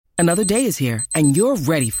Another day is here, and you're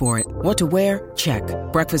ready for it. What to wear? Check.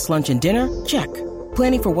 Breakfast, lunch, and dinner? Check.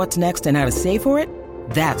 Planning for what's next and how to save for it?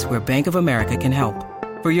 That's where Bank of America can help.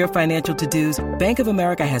 For your financial to-dos, Bank of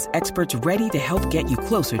America has experts ready to help get you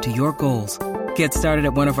closer to your goals. Get started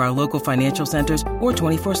at one of our local financial centers or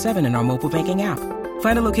 24/7 in our mobile banking app.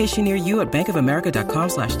 Find a location near you at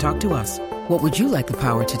bankofamerica.com/talktous. What would you like the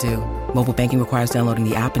power to do? Mobile banking requires downloading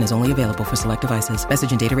the app and is only available for select devices.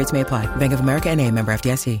 Message and data rates may apply. Bank of America N.A., member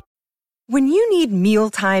FDIC. When you need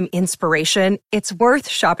mealtime inspiration, it's worth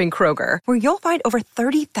shopping Kroger, where you'll find over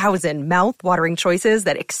 30,000 mouth-watering choices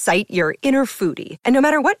that excite your inner foodie. And no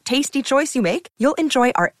matter what tasty choice you make, you'll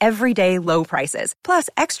enjoy our everyday low prices, plus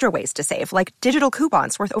extra ways to save, like digital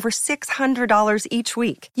coupons worth over $600 each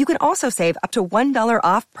week. You can also save up to $1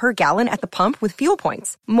 off per gallon at the pump with fuel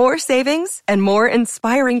points. More savings and more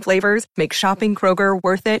inspiring flavors make shopping Kroger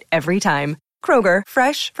worth it every time. Kroger,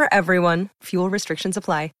 fresh for everyone. Fuel restrictions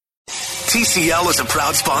apply. TCL is a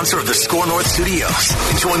proud sponsor of the Score North Studios.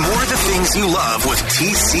 Enjoy more of the things you love with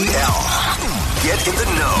TCL. Get in the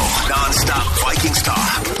know. Non-stop Vikings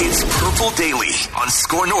talk. It's Purple Daily on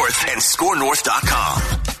Score North and ScoreNorth.com.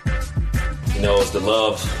 You know, it's the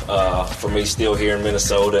love for me still here in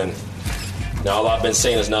Minnesota. And you know, all I've been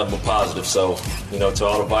seeing is nothing but positive. So, you know, to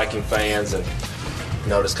all the Viking fans and, you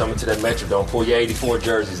know, just coming to that Metrodome, pull your 84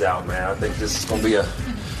 jerseys out, man. I think this is going to be a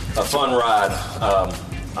fun ride.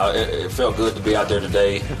 It felt good to be out there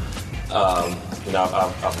today. You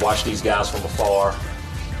know, I've watched these guys from afar.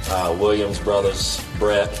 Williams brothers,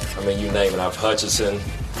 Brett, I mean, you name it. Hutchinson,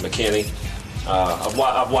 McKinney.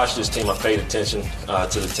 I've watched this team. I've paid attention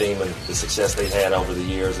to the team and the success they've had over the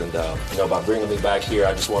years. And, you know, by bringing me back here,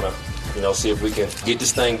 I just want to, you know, see if we can get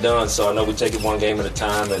this thing done. So I know we take it one game at a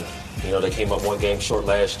time. And, you know, they came up one game short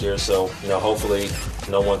last year. So, you know, hopefully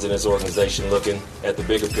no one's in this organization looking at the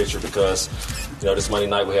bigger picture because, you know, this Monday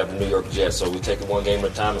night we have the New York Jets. So we take it one game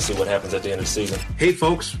at a time and see what happens at the end of the season. Hey,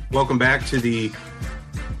 folks. Welcome back to the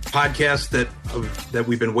podcast that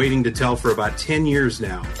we've been waiting to tell for about 10 years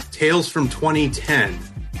now. Tales from 2010.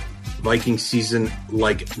 Viking season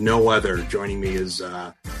like no other. Joining me is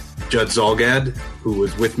Judd Zulgad, who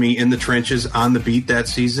was with me in the trenches on the beat that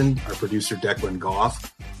season, our producer Declan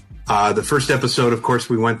Goff. The first episode, of course,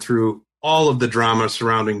 we went through all of the drama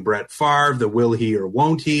surrounding Brett Favre, the will he or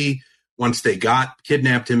won't he, once they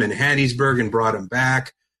kidnapped him in Hattiesburg and brought him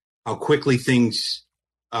back, how quickly things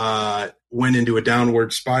went into a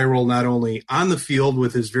downward spiral, not only on the field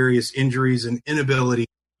with his various injuries and inability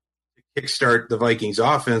to kickstart the Vikings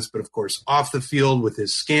offense, but of course off the field with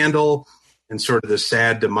his scandal and sort of the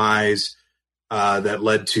sad demise that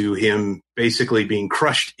led to him basically being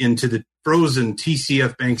crushed into the frozen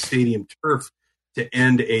TCF Bank Stadium turf to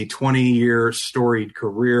end a 20-year storied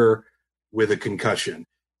career with a concussion.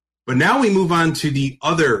 But now we move on to the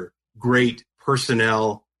other great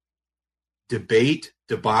personnel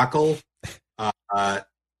debacle,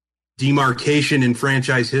 demarcation in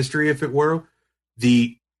franchise history, if it were,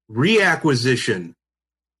 the reacquisition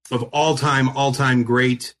of all-time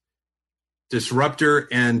great disruptor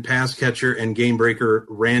and pass catcher and game breaker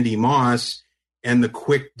Randy Moss, and the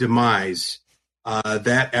quick demise,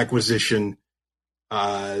 that acquisition,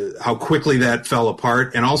 how quickly that fell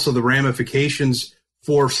apart, and also the ramifications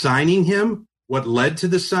for signing him, what led to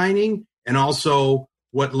the signing, and also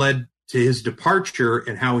what led to his departure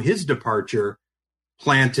and how his departure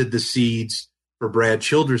planted the seeds for Brad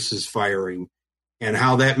Childress's firing, and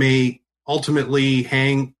how that may ultimately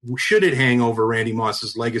should it hang over Randy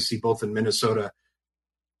Moss's legacy, both in Minnesota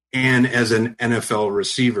and as an NFL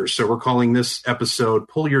receiver. So we're calling this episode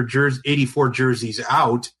Pull Your 84 Jerseys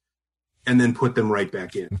Out and then put them right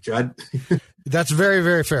back in. Judd? That's very,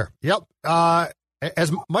 very fair. Yep.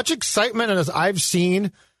 As much excitement as I've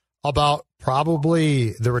seen about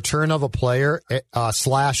probably the return of a player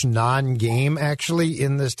 / non-game actually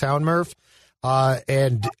in this town, Murph.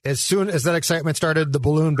 And as soon as that excitement started, the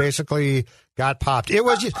balloon basically got popped. It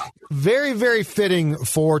was just very, very fitting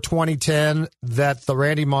for 2010 that the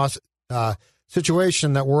Randy Moss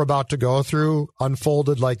situation that we're about to go through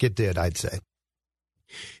unfolded like it did, I'd say.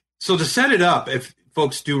 So to set it up, if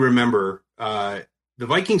folks do remember, the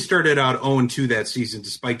Vikings started out 0-2 that season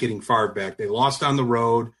despite getting Favre back. They lost on the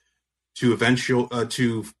road to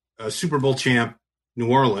Super Bowl champ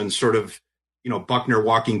New Orleans, sort of, you know, Buckner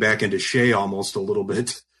walking back into Shea almost a little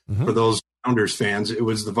bit for those Sounders fans. It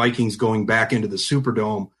was the Vikings going back into the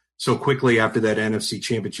Superdome so quickly after that NFC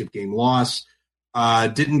Championship game loss.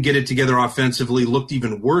 Didn't get it together offensively, looked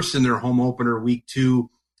even worse in their home opener week 2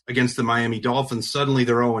 against the Miami Dolphins. Suddenly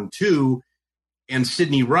they're 0-2, and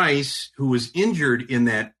Sidney Rice, who was injured in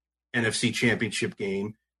that NFC Championship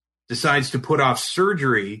game, decides to put off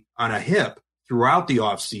surgery on a hip throughout the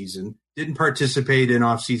offseason, didn't participate in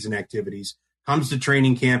offseason activities, comes to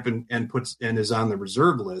training camp and is on the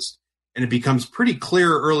reserve list. And it becomes pretty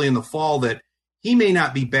clear early in the fall that he may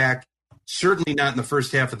not be back, certainly not in the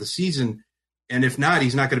first half of the season. And if not,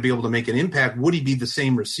 he's not going to be able to make an impact. Would he be the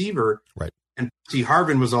same receiver? Right. And Percy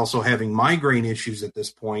Harvin was also having migraine issues at this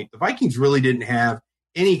point. The Vikings really didn't have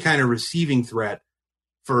any kind of receiving threat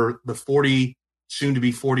for the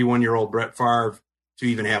soon-to-be 41-year-old Brett Favre to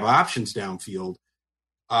even have options downfield.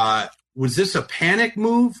 Was this a panic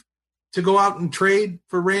move to go out and trade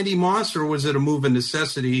for Randy Moss, or was it a move of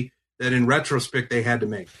necessity that in retrospect they had to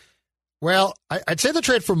make? Well, I'd say the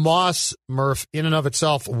trade for Moss, Murph, in and of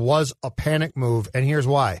itself was a panic move, and here's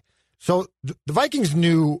why. So the Vikings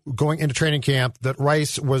knew going into training camp that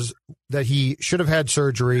that he should have had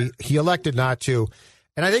surgery. He elected not to.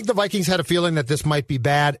 And I think the Vikings had a feeling that this might be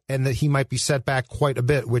bad and that he might be set back quite a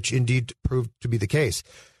bit, which indeed proved to be the case.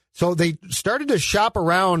 So they started to shop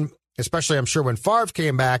around, especially I'm sure when Favre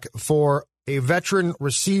came back, for a veteran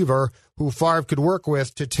receiver who Favre could work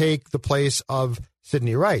with to take the place of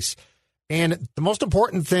Sidney Rice. And the most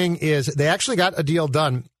important thing is they actually got a deal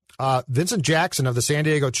done. Vincent Jackson of the San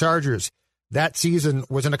Diego Chargers that season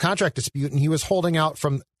was in a contract dispute, and he was holding out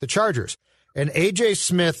from the Chargers. And A.J.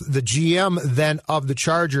 Smith, the GM then of the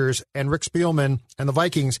Chargers, and Rick Spielman and the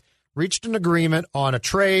Vikings reached an agreement on a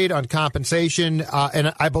trade, on compensation,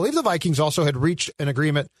 and I believe the Vikings also had reached an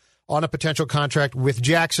agreement on a potential contract with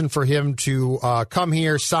Jackson for him to come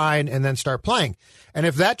here, sign, and then start playing. And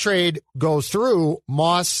if that trade goes through,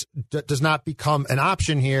 Moss does not become an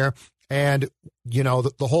option here. And, you know,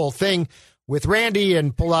 the whole thing with Randy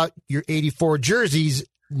and pull out your 84 jerseys,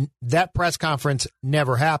 that press conference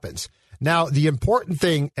never happens. Now, the important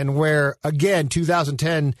thing, and where, again,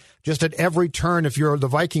 2010, just at every turn, if you're the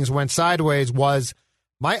Vikings, went sideways, was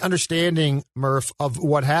my understanding, Murph, of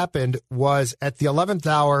what happened was at the 11th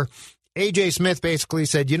hour, A.J. Smith basically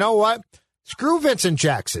said, you know what? Screw Vincent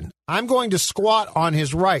Jackson. I'm going to squat on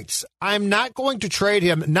his rights. I'm not going to trade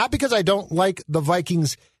him, not because I don't like the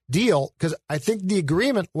Vikings deal, because I think the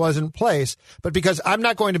agreement was in place, but because I'm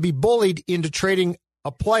not going to be bullied into trading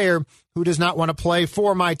a player who does not want to play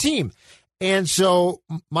for my team. And so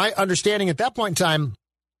my understanding at that point in time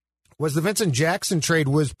was the Vincent Jackson trade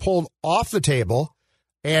was pulled off the table,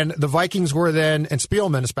 and the Vikings were then, and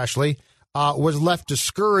Spielman especially, was left to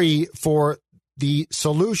scurry for the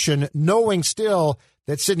solution, knowing still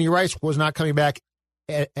that Sidney Rice was not coming back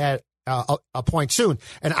at a point soon.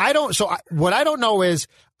 And what I don't know is,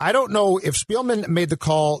 I don't know if Spielman made the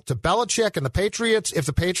call to Belichick and the Patriots, if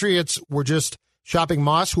the Patriots were just shopping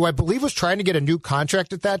Moss, who I believe was trying to get a new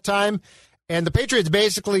contract at that time. And the Patriots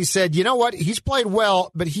basically said, you know what, he's played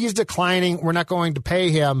well, but he's declining. We're not going to pay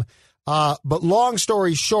him. But long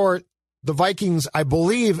story short, the Vikings, I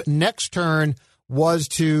believe, next turn was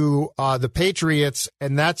to the Patriots,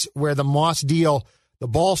 and that's where the Moss deal, the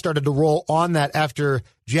ball started to roll on that after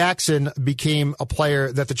Jackson became a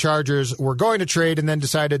player that the Chargers were going to trade and then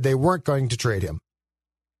decided they weren't going to trade him.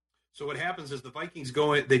 So what happens is the Vikings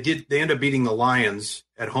they end up beating the Lions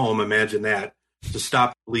at home, imagine that, to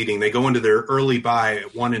stop bleeding. They go into their early bye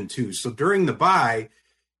at 1-2. So during the bye,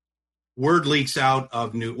 word leaks out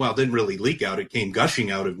of it didn't really leak out. It came gushing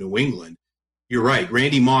out of New England. You're right.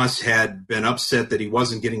 Randy Moss had been upset that he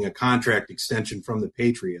wasn't getting a contract extension from the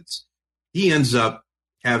Patriots. He ends up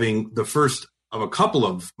having the first of a couple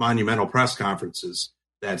of monumental press conferences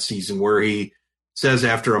that season where he says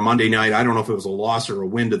after a Monday night, I don't know if it was a loss or a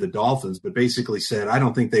win to the Dolphins, but basically said, I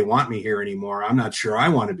don't think they want me here anymore. I'm not sure I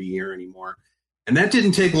want to be here anymore. And that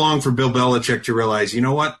didn't take long for Bill Belichick to realize, you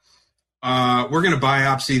know what? We're going to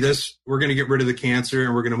biopsy this. We're going to get rid of the cancer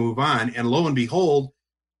and we're going to move on. And lo and behold,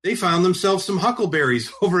 they found themselves some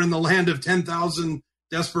huckleberries over in the land of 10,000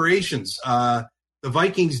 desperations. The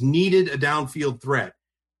Vikings needed a downfield threat.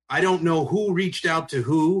 I don't know who reached out to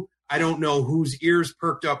who. I don't know whose ears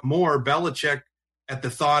perked up more, Belichick at the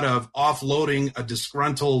thought of offloading a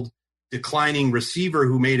disgruntled, declining receiver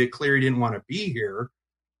who made it clear he didn't want to be here,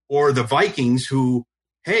 or the Vikings who,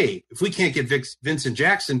 hey, if we can't get Vincent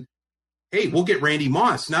Jackson, hey, we'll get Randy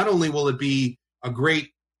Moss. Not only will it be a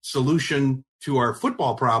great solution to our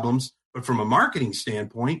football problems, but from a marketing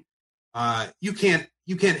standpoint, you can't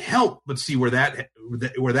help but see where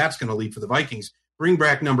that's going to lead for the Vikings. Bring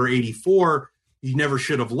back number 84. He never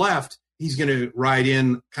should have left. He's going to ride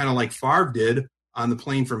in kind of like Favre did on the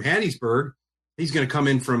plane from Hattiesburg. He's going to come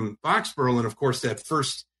in from Foxborough. And of course, that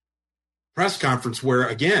first press conference where,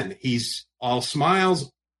 again, he's all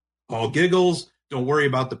smiles, all giggles. Don't worry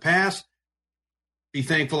about the past. Be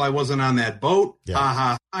thankful I wasn't on that boat. Yeah. Ha,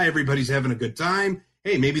 ha, ha. Everybody's having a good time.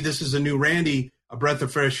 hey, maybe this is a new Randy, a breath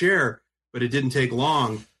of fresh air, but it didn't take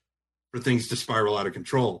long for things to spiral out of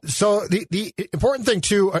control. So the important thing,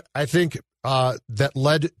 too, I think, that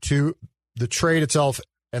led to the trade itself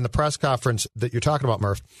and the press conference that you're talking about,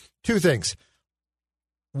 Murph, two things.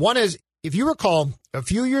 One is, if you recall, a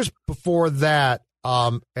few years before that,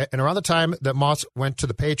 and around the time that Moss went to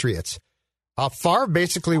the Patriots, Favre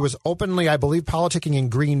basically was openly, I believe, politicking in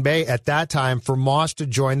Green Bay at that time for Moss to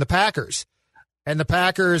join the Packers. And the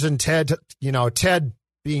Packers and Ted, Ted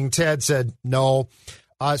being Ted, said no.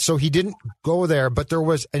 So he didn't go there. But there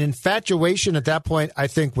was an infatuation at that point, I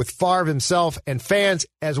think, with Favre himself and fans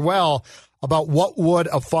as well about what would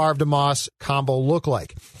a Favre to Moss combo look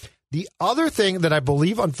like. The other thing that I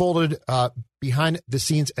believe unfolded behind the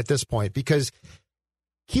scenes at this point, because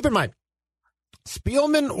keep in mind,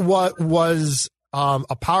 Spielman was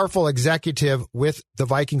a powerful executive with the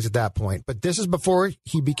Vikings at that point, but this is before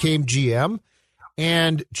he became GM.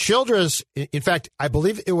 And Childress, in fact, I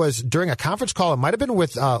believe it was during a conference call, it might have been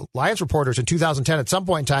with Lions reporters in 2010 at some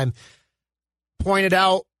point in time, pointed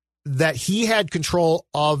out that he had control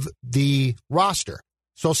of the roster.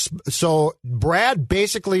 So Brad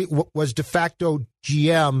basically was de facto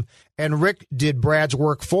GM, and Rick did Brad's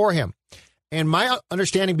work for him. And my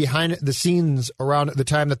understanding behind the scenes around the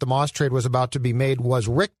time that the Moss trade was about to be made was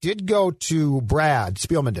Rick did go to Brad,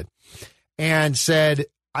 Spielman did, and said,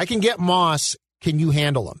 I can get Moss, can you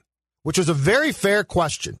handle him? Which was a very fair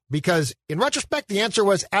question, because in retrospect, the answer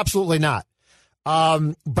was absolutely not.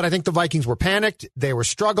 But I think the Vikings were panicked, they were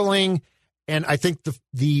struggling, and I think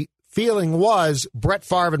the feeling was Brett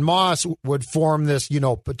Favre and Moss would form this,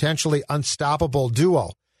 potentially unstoppable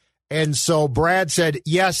duo. And so Brad said,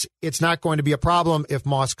 yes, it's not going to be a problem if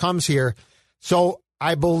Moss comes here. So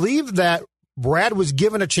I believe that Brad was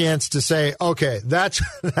given a chance to say, okay, that's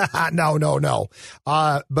no.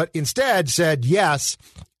 But instead said yes.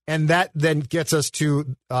 And that then gets us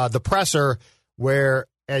to the presser where,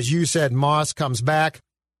 as you said, Moss comes back.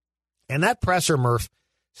 And that presser, Murph,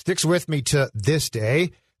 sticks with me to this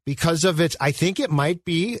day because of its, I think it might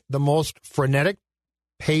be the most frenetic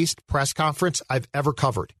paced press conference I've ever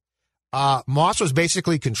covered. Moss was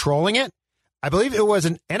basically controlling it. I believe it was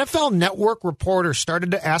an NFL Network reporter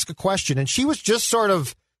started to ask a question, and she was just sort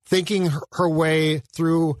of thinking her way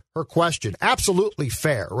through her question. Absolutely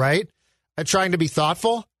fair, right? And trying to be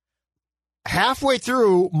thoughtful. Halfway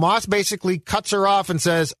through, Moss basically cuts her off and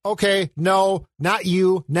says, okay, no, not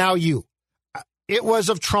you, now you. It was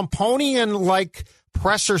of Trumponian-like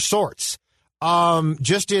presser sorts,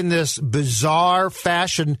 just in this bizarre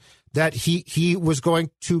fashion that he was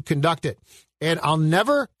going to conduct it. And I'll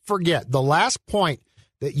never forget, the last point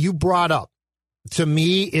that you brought up to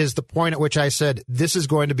me is the point at which I said, this is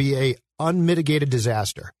going to be a unmitigated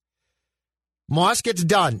disaster. Moss gets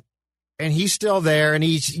done, and he's still there, and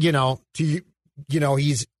he's, he's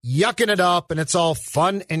yucking it up, and it's all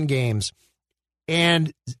fun and games.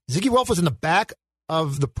 And Ziggy Wolf was in the back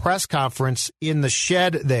of the press conference in the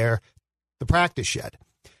shed there, the practice shed.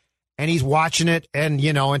 And he's watching it, and,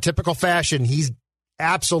 in typical fashion, he's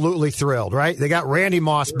absolutely thrilled, right? They got Randy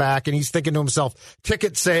Moss back, and he's thinking to himself,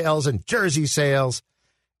 ticket sales and jersey sales.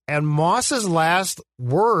 And Moss's last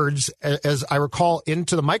words, as I recall,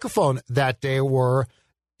 into the microphone that day were,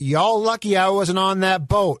 y'all lucky I wasn't on that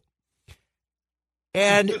boat.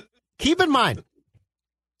 And keep in mind,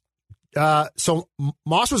 so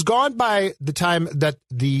Moss was gone by the time that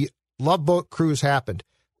the Love Boat cruise happened.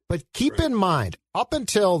 But keep in mind, up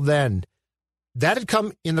until then, that had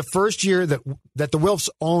come in the first year that the Wilfs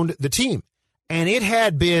owned the team. And it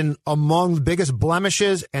had been among the biggest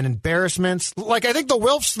blemishes and embarrassments. Like, I think the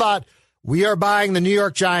Wilfs thought, we are buying the New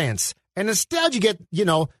York Giants. And instead you get,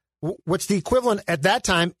 what's the equivalent at that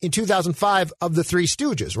time in 2005 of the Three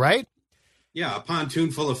Stooges, right? Yeah, a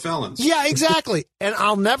pontoon full of felons. Yeah, exactly. And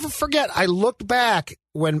I'll never forget, I looked back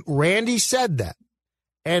when Randy said that.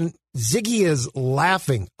 And Ziggy is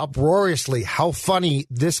laughing uproariously how funny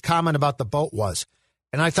this comment about the boat was.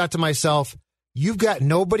 And I thought to myself, you've got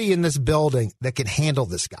nobody in this building that can handle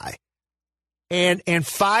this guy. And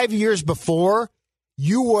 5 years before,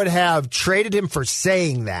 you would have traded him for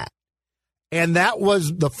saying that. And that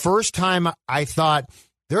was the first time I thought,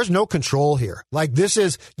 there's no control here. Like, this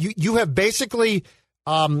is, you have basically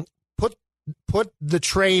put the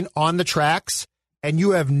train on the tracks, and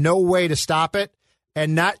you have no way to stop it.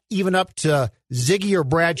 And not even up to Ziggy or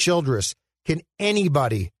Brad Childress can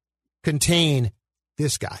anybody contain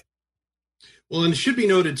this guy. Well, and it should be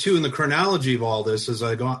noted, too, in the chronology of all this, as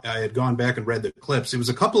I had gone back and read the clips, it was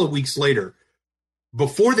a couple of weeks later,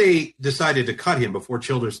 before they decided to cut him, before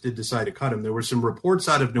Childress did decide to cut him, there were some reports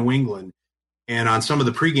out of New England And on some of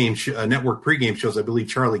the pregame network pregame shows, I believe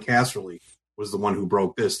Charlie Casserly was the one who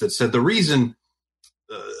broke this, that said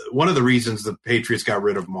one of the reasons the Patriots got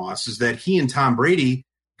rid of Moss is that he and Tom Brady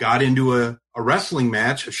got into a wrestling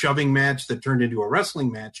match, a shoving match that turned into a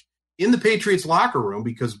wrestling match in the Patriots locker room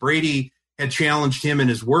because Brady had challenged him in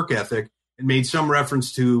his work ethic and made some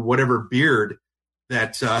reference to whatever beard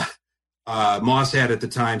that Moss had at the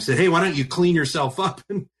time, said, hey, why don't you clean yourself up?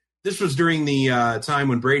 And this was during the time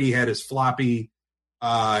when Brady had his floppy,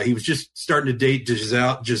 he was just starting to date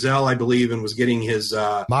Giselle, I believe, and was getting his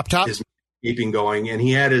mop top, his keeping going, and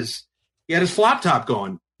he had his flop top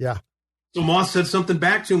going. Yeah. So Moss said something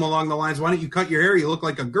back to him along the lines, why don't you cut your hair? You look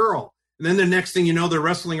like a girl. And then the next thing you know, they're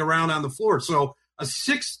wrestling around on the floor. So a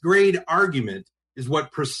sixth grade argument is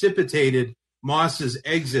what precipitated Moss's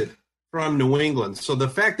exit from New England. So the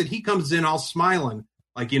fact that he comes in all smiling,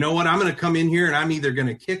 like, you know what, I'm going to come in here and I'm either going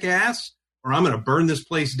to kick ass or I'm going to burn this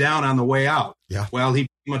place down on the way out. Yeah. Well, he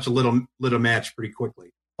pretty much lit a match pretty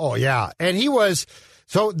quickly. Oh, yeah. And he was...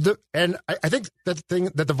 I think that the thing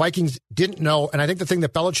that the Vikings didn't know, and I think the thing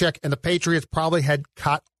that Belichick and the Patriots probably had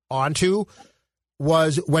caught onto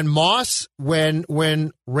was when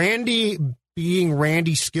Randy being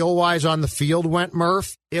Randy skill-wise on the field went,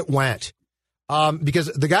 Murph, it went. Because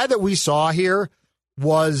the guy that we saw here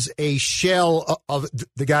was a shell of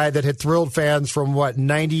the guy that had thrilled fans from,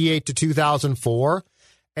 98 to 2004.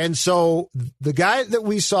 And so the guy that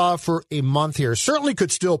we saw for a month here certainly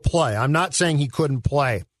could still play. I'm not saying he couldn't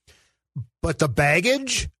play, but the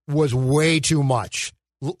baggage was way too much.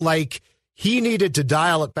 Like, he needed to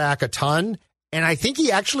dial it back a ton, and I think he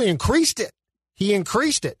actually increased it. And he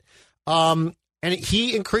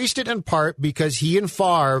increased it in part because he and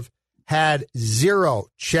Favre had zero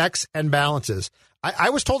checks and balances.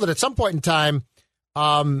 I was told that at some point in time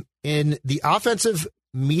in the offensive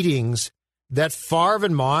meetings that Favre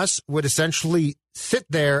and Moss would essentially sit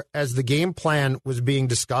there as the game plan was being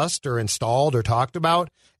discussed or installed or talked about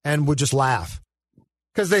and would just laugh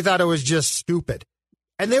because they thought it was just stupid.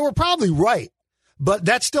 And they were probably right, but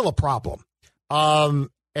that's still a problem. And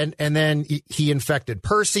then he infected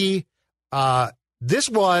Percy. This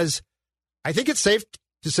was, I think it's safe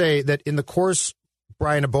to say that in the course,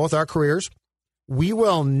 Brian, of both our careers, we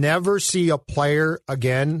will never see a player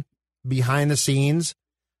again behind the scenes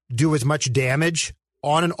do as much damage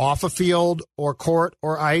on and off a field or court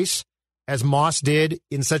or ice as Moss did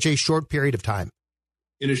in such a short period of time.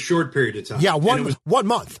 In a short period of time. Yeah, one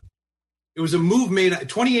month. It was a move made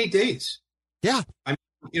 28 days. Yeah. I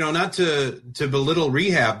mean, not to belittle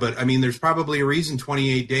rehab, but I mean, there's probably a reason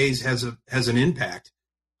 28 days has an impact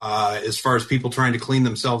as far as people trying to clean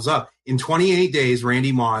themselves up. In 28 days,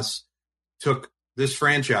 Randy Moss took this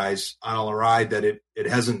franchise on a ride that it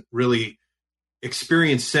hasn't really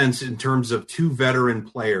experienced since, in terms of two veteran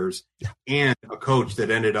players and a coach that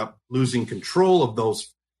ended up losing control of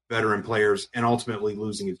those veteran players and ultimately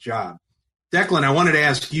losing his job. Declan, I wanted to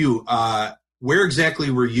ask you, where exactly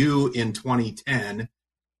were you in 2010,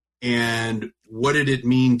 and what did it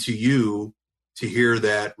mean to you to hear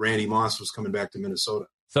that Randy Moss was coming back to Minnesota?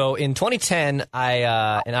 So in 2010,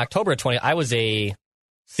 in October of 20, I was a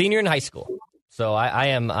senior in high school. So I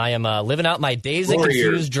am living out my days and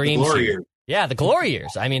confused dreams. Yeah, the glory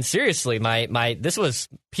years. I mean, seriously, this was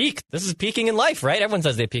peak. This is peaking in life, right? Everyone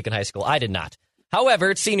says they peak in high school. I did not.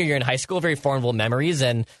 However, it's senior year in high school, very formidable memories.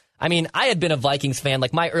 And I mean, I had been a Vikings fan.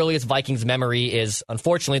 Like, my earliest Vikings memory is,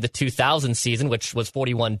 unfortunately, the 2000 season, which was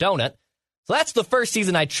 41 Donut. So that's the first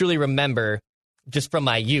season I truly remember just from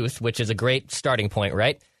my youth, which is a great starting point,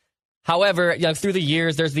 right? However, through the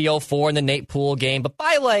years, there's the 04 and the Nate Poole game. But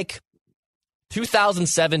by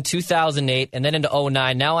 2007, 2008, and then into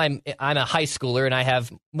 2009. Now I'm a high schooler and I have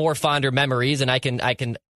more fonder memories, and I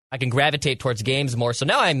can gravitate towards games more. So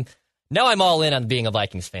now I'm all in on being a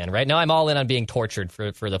Vikings fan, right? Now I'm all in on being tortured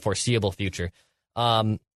for the foreseeable future.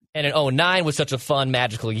 And in 2009 was such a fun,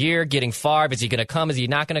 magical year. Getting Favre, is he going to come? Is he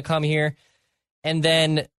not going to come here? And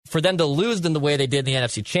then for them to lose them the way they did in the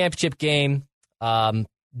NFC Championship game,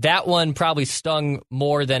 that one probably stung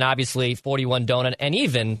more than obviously 41 Donut, and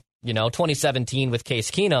even 2017 with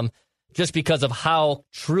Case Keenum, just because of how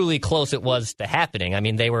truly close it was to happening. I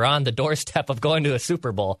mean, they were on the doorstep of going to a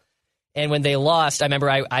Super Bowl. And when they lost, I remember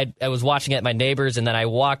I was watching it at my neighbor's, and then I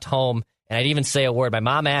walked home, and I didn't even say a word. My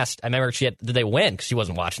mom asked, I remember did they win? Because she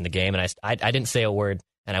wasn't watching the game, and I didn't say a word.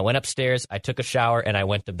 And I went upstairs, I took a shower, and I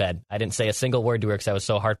went to bed. I didn't say a single word to her because I was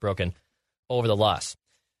so heartbroken over the loss.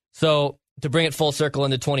 So to bring it full circle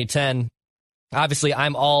into 2010, obviously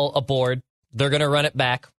I'm all aboard. They're going to run it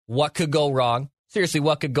back. What could go wrong? Seriously,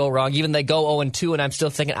 what could go wrong? Even they go 0-2, and I'm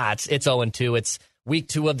still thinking, it's 0-2. week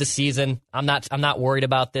 2 of the season. I'm not worried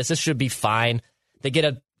about this. This should be fine. They get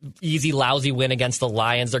a easy, lousy win against the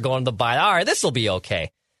Lions. They're going to the bye. All right, this will be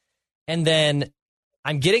okay. And then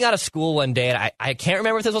I'm getting out of school one day, and I can't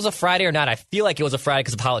remember if this was a Friday or not. I feel like it was a Friday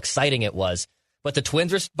because of how exciting it was. But the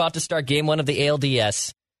Twins were about to start game 1 of the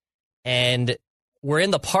ALDS, and we're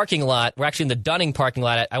in the parking lot. We're actually in the Dunning parking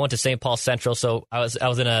lot. I went to St. Paul Central, so I was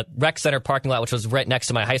in a rec center parking lot, which was right next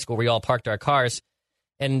to my high school where we all parked our cars.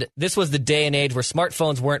 And this was the day and age where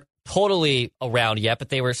smartphones weren't totally around yet, but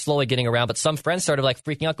they were slowly getting around. But some friends started like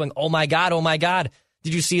freaking out, going, oh my God,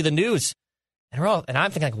 did you see the news? And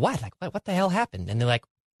I'm thinking, like, what the hell happened? And they're like,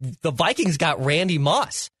 the Vikings got Randy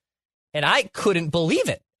Moss. And I couldn't believe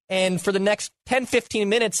it. And for the next 10, 15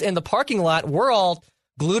 minutes in the parking lot, we're all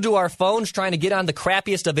glued to our phones trying to get on the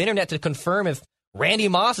crappiest of internet to confirm if Randy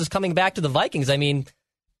Moss is coming back to the Vikings. I mean,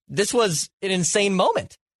 this was an insane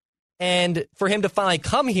moment. And for him to finally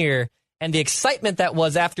come here and the excitement that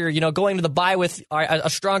was after, going to the bye with a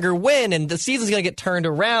stronger win and the season's going to get turned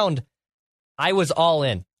around, I was all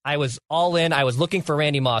in. I was looking for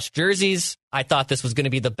Randy Moss jerseys. I thought this was going to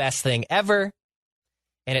be the best thing ever.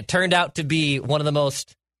 And it turned out to be one of the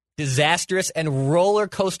most disastrous and roller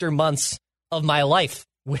coaster months of my life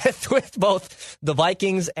with both the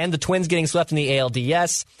Vikings and the Twins getting swept in the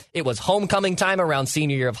ALDS. It was homecoming time around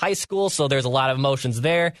senior year of high school, so there's a lot of emotions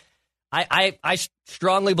there. I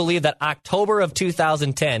strongly believe that October of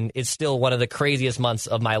 2010 is still one of the craziest months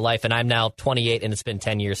of my life, and I'm now 28, and it's been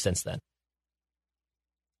 10 years since then.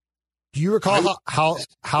 Do you recall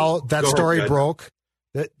how that story broke?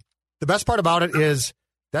 The best part about it is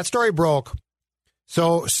that story broke.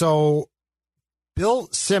 So Bill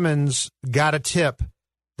Simmons got a tip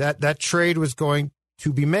that trade was going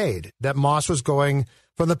to be made, that Moss was going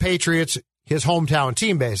from the Patriots, his hometown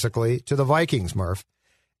team, basically, to the Vikings, Murph.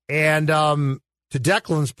 And to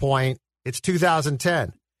Declan's point, it's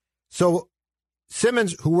 2010. So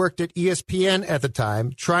Simmons, who worked at ESPN at the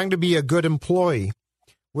time, trying to be a good employee,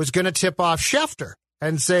 was going to tip off Schefter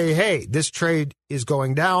and say, hey, this trade is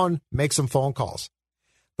going down, make some phone calls.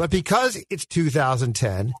 But because it's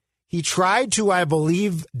 2010, he tried to, I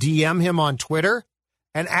believe, DM him on Twitter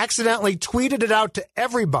and accidentally tweeted it out to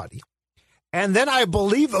everybody. And then I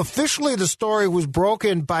believe officially the story was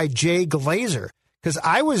broken by Jay Glazer, because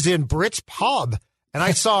I was in Britt's Pub and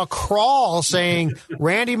I saw a crawl saying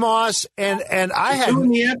Randy Moss, and I had in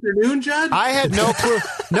the afternoon, Judd? I had no clue.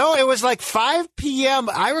 No, it was like 5 p.m.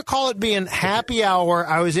 I recall it being happy hour.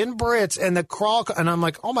 I was in Britt's and the crawl, and I'm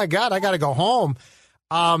like, oh my God, I got to go home.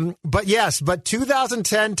 But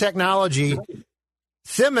 2010 technology.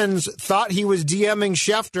 Simmons thought he was DMing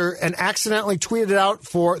Schefter and accidentally tweeted it out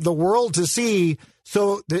for the world to see.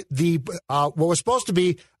 So the what was supposed to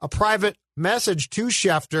be a private message to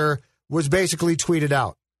Schefter was basically tweeted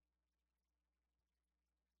out.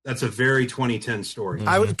 That's a very 2010 story.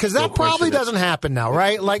 Because that probably doesn't happen now,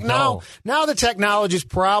 right? Like now the technologies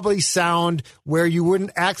probably sound where you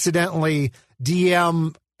wouldn't accidentally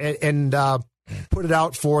DM and put it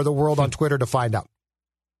out for the world on Twitter to find out.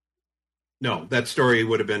 No, that story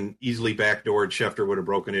would have been easily backdoored. Schefter would have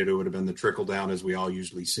broken it. It would have been the trickle down as we all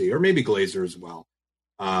usually see, or maybe Glazer as well.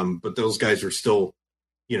 But those guys are still,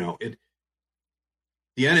 the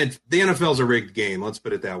NFL's a rigged game. Let's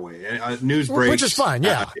put it that way. News breaks, which is fine.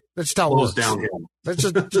 Yeah, that's how it works. Downhill. That's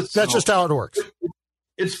just how it works.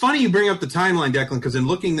 It's funny you bring up the timeline, Declan, because in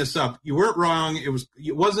looking this up, you weren't wrong.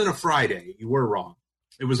 It wasn't a Friday. You were wrong.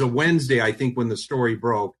 It was a Wednesday, I think, when the story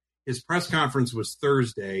broke. His press conference was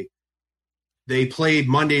Thursday. They played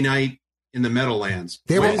Monday night in the Meadowlands.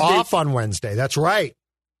 They were off on Wednesday. That's right.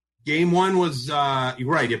 Game 1 was, you're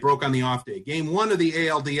right, it broke on the off day. Game 1 of the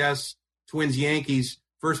ALDS, Twins-Yankees,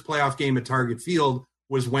 first playoff game at Target Field,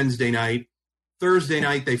 was Wednesday night. Thursday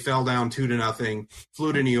night, they fell down 2-0,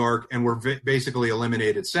 flew to New York, and were basically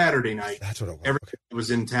eliminated Saturday night. That's what it was. Everybody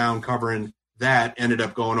was in town covering that, ended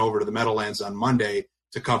up going over to the Meadowlands on Monday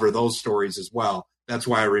to cover those stories as well. That's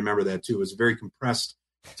why I remember that, too. It was a very compressed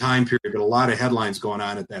time period, but a lot of headlines going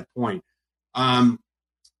on at that point.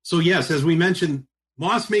 So, yes, as we mentioned,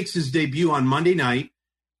 Moss makes his debut on Monday night.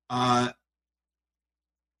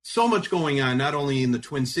 So much going on, not only in the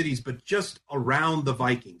Twin Cities, but just around the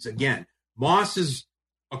Vikings. Again, Moss is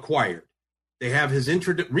acquired. They have his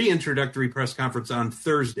reintroductory press conference on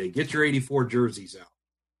Thursday. Get your 84 jerseys out.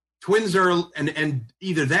 Twins are, and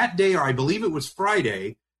either that day or I believe it was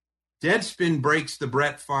Friday, Deadspin breaks the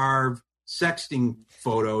Brett Favre sexting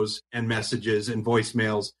photos and messages and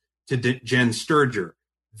voicemails to Jen Sturger.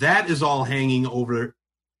 That is all hanging over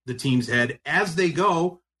the team's head as they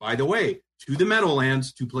go, by the way, to the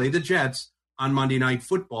Meadowlands to play the Jets on Monday Night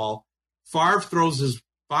Football. Favre throws his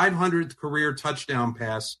 500th career touchdown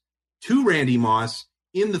pass to Randy Moss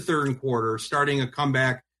in the third quarter, starting a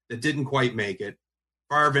comeback that didn't quite make it.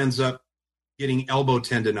 Favre ends up getting elbow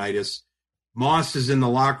tendonitis. Moss is in the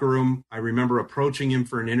locker room. I remember approaching him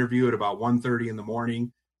for an interview at about 1:30 in the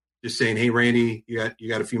morning, just saying, "Hey, Randy, you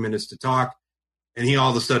got a few minutes to talk." And he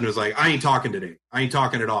all of a sudden was like, "I ain't talking today. I ain't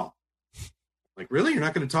talking at all." Like, really? You're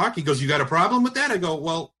not going to talk? He goes, "You got a problem with that?" I go,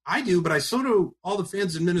 "Well, I do, but so do all the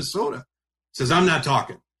fans in Minnesota." He says, "I'm not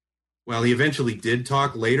talking." Well, he eventually did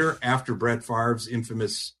talk later after Brett Favre's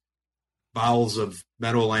infamous bowels of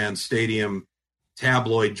Meadowlands Stadium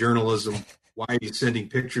tabloid journalism. Why are you sending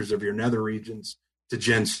pictures of your nether regions to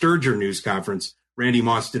Jen Sturger news conference? Randy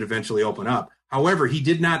Moss did eventually open up. However, he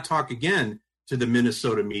did not talk again to the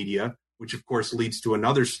Minnesota media, which of course leads to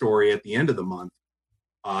another story at the end of the month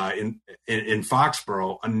in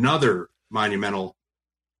Foxborough, another monumental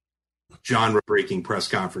genre-breaking press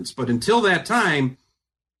conference. But until that time,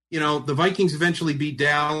 the Vikings eventually beat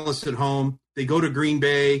Dallas at home. They go to Green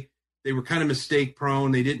Bay. They were kind of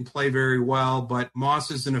mistake-prone. They didn't play very well, but Moss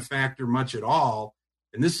isn't a factor much at all.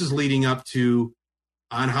 And this is leading up to,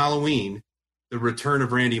 on Halloween, the return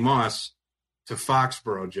of Randy Moss to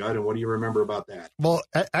Foxborough, Judd. And what do you remember about that? Well,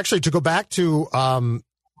 actually, to go back to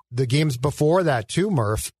the games before that too,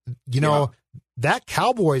 Murph, that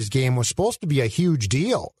Cowboys game was supposed to be a huge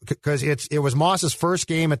deal because it was Moss's first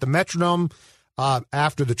game at the Metrodome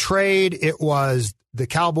after the trade. It was the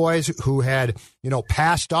Cowboys who had,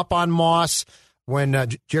 passed up on Moss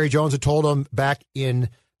when Jerry Jones had told him back in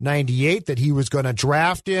 98 that he was going to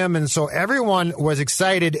draft him. And so everyone was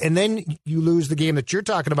excited. And then you lose the game that you're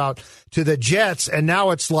talking about to the Jets. And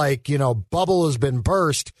now it's like, bubble has been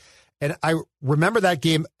burst. And I remember that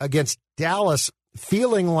game against Dallas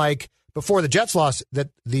feeling like before the Jets lost that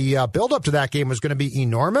the buildup to that game was going to be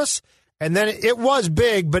enormous. And then it was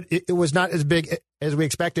big, but it was not as big as we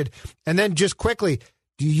expected. And then just quickly,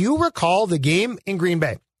 do you recall the game in Green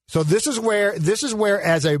Bay? So this is where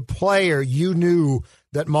as a player, you knew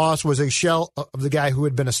that Moss was a shell of the guy who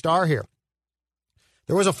had been a star here.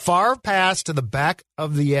 There was a Favre pass to the back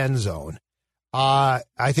of the end zone. I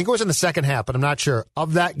think it was in the second half, but I'm not sure,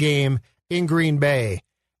 of that game in Green Bay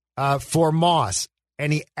for Moss,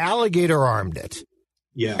 and he alligator armed it.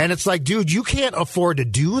 Yeah. And it's like, dude, you can't afford to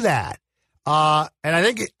do that. And I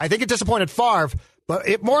think it disappointed Favre, but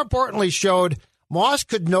it more importantly showed Moss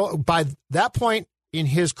could know by that point in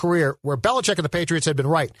his career where Belichick and the Patriots had been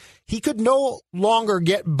right. He could no longer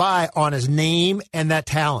get by on his name and that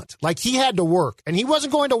talent. Like, he had to work, and he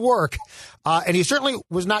wasn't going to work. And he certainly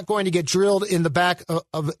was not going to get drilled in the back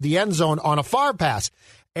of the end zone on a Favre pass.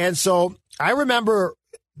 And so I remember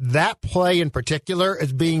that play in particular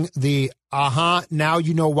as being the now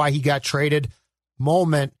you know why he got traded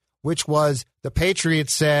moment, which was the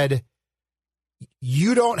Patriots said,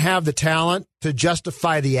 you don't have the talent to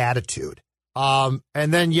justify the attitude. And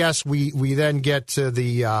then, yes, we then get to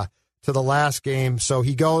the last game. So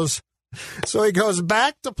he goes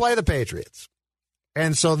back to play the Patriots.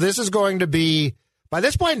 And so this is going to be, by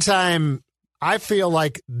this point in time, I feel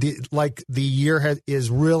like the year is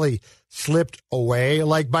really slipped away.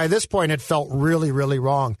 Like, by this point, it felt really, really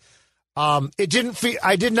wrong. It didn't feel.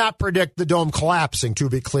 I did not predict the dome collapsing, to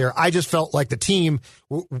be clear. I just felt like the team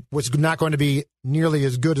was not going to be nearly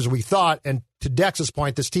as good as we thought. And to Dex's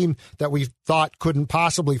point, this team that we thought couldn't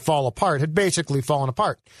possibly fall apart had basically fallen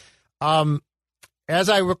apart. As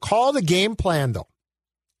I recall the game plan, though,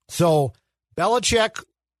 so Belichick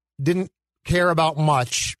didn't care about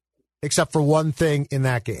much except for one thing in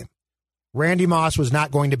that game. Randy Moss was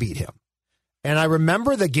not going to beat him. And I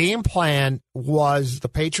remember the game plan was the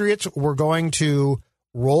Patriots were going to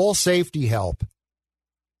roll safety help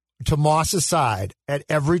to Moss's side at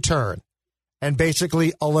every turn and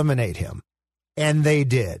basically eliminate him. And they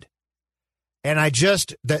did. And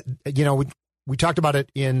we talked about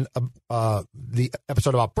it in the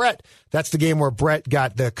episode about Brett. That's the game where Brett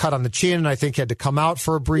got the cut on the chin and I think had to come out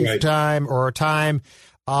for a brief time.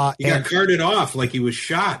 He got carted off like he was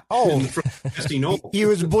shot. He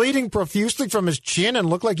was bleeding profusely from his chin and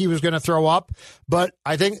looked like he was going to throw up. But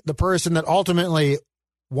I think the person that ultimately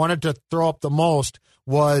wanted to throw up the most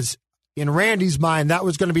was, in Randy's mind, that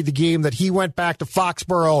was going to be the game that he went back to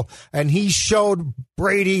Foxborough and he showed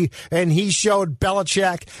Brady and he showed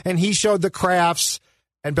Belichick and he showed the Crafts.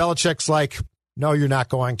 And Belichick's like, no, you're not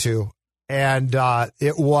going to. And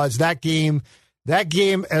it was that game. That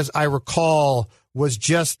game, as I recall, was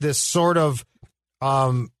just this sort of,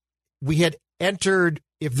 we had entered,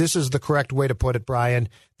 if this is the correct way to put it, Brian,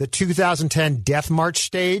 the 2010 Death March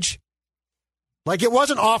stage. Like, it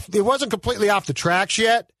wasn't completely off the tracks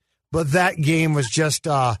yet, but that game was just,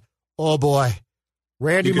 oh boy,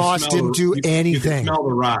 Randy Moss didn't do anything. You can smell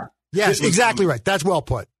the rot. Yes, exactly right. That's well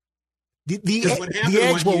put. The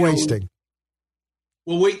eggs were wasting.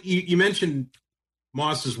 Well, wait, you mentioned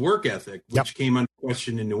Moss's work ethic, which came under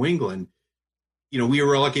question in New England. We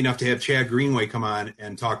were lucky enough to have Chad Greenway come on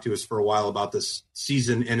and talk to us for a while about this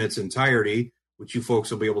season in its entirety, which you folks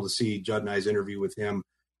will be able to see Judd and I's interview with him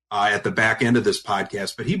at the back end of this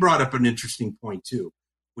podcast. But he brought up an interesting point, too,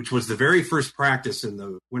 which was the very first practice in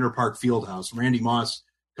the Winter Park Fieldhouse. Randy Moss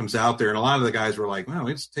comes out there, and a lot of the guys were like, well,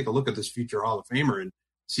 let's take a look at this future Hall of Famer and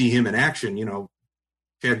see him in action.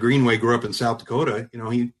 Chad Greenway grew up in South Dakota. He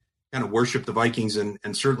kind of worshiped the Vikings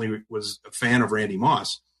and certainly was a fan of Randy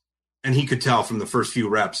Moss. And he could tell from the first few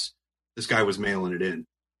reps, this guy was mailing it in.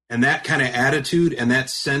 And that kind of attitude and that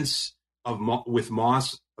sense with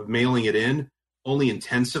Moss of mailing it in only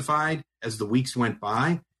intensified as the weeks went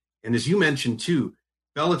by. And as you mentioned, too,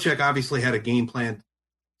 Belichick obviously had a game plan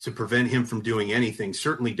to prevent him from doing anything,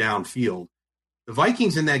 certainly downfield. The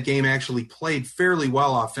Vikings in that game actually played fairly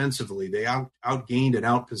well offensively. They outgained and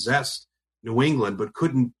outpossessed New England, but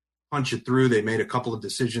couldn't punch it through. They made a couple of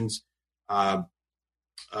decisions.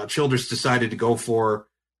 Childress decided to go for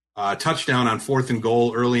a touchdown on 4th and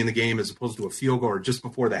goal early in the game as opposed to a field goal or just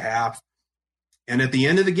before the half. And at the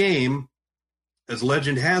end of the game, as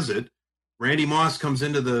legend has it, Randy Moss comes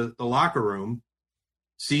into the locker room,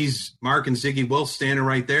 sees Mark and Ziggy Wilf standing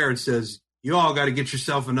right there and says, you all got to get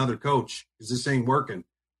yourself another coach because this ain't working.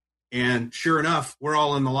 And sure enough, we're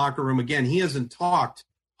all in the locker room again. He hasn't talked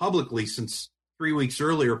publicly since 3 weeks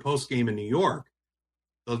earlier, post-game in New York.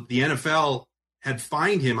 The NFL had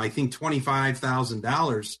fined him, I think,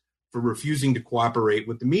 $25,000 for refusing to cooperate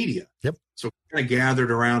with the media. Yep. So we kind of gathered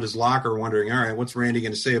around his locker wondering, all right, what's Randy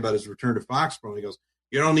going to say about his return to Foxborough? And he goes,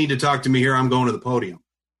 you don't need to talk to me here. I'm going to the podium.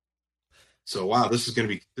 So, wow, this is going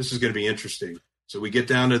to be interesting. So we get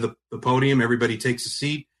down to the podium. Everybody takes a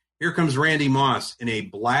seat. Here comes Randy Moss in a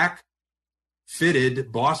black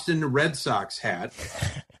fitted Boston Red Sox hat,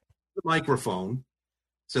 the microphone,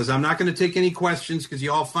 says, I'm not going to take any questions because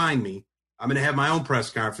you all find me. I'm going to have my own press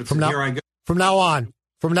conference. Here I go. From now on,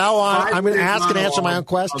 I'm going to ask and answer my own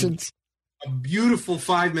questions. A beautiful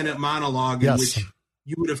 5-minute monologue in which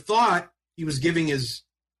you would have thought he was giving his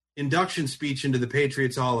induction speech into the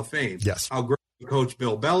Patriots Hall of Fame. Yes. How great Coach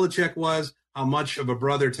Bill Belichick was, how much of a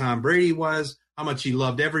brother Tom Brady was, how much he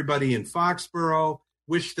loved everybody in Foxborough,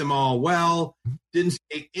 wished them all well, didn't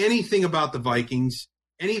say anything about the Vikings,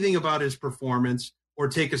 anything about his performance, or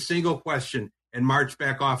take a single question and march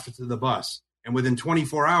back off to the bus. And within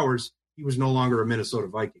 24 hours, he was no longer a Minnesota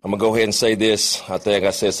Viking. I'm going to go ahead and say this. I think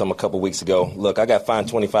I said something a couple weeks ago. Look, I got fined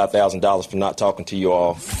 $25,000 for not talking to you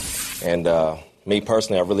all. And me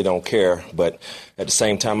personally, I really don't care. But at the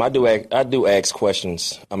same time, I do ask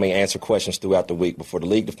questions. Answer questions throughout the week. But for the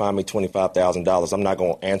league to fine me $25,000, I'm not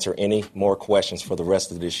going to answer any more questions for the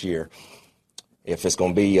rest of this year. If it's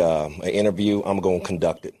going to be an interview, I'm going to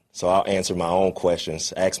conduct it. So I'll answer my own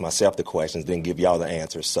questions, ask myself the questions, then give y'all the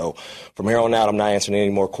answers. So from here on out, I'm not answering any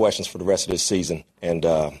more questions for the rest of this season. And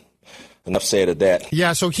enough said of that.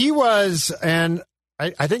 Yeah, so he was, and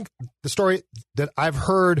I think the story that I've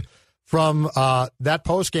heard from that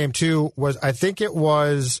postgame, too, was I think it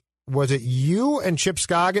was it you and Chip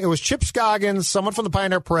Scoggins? It was Chip Scoggins, someone from the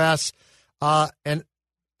Pioneer Press, and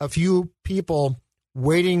a few people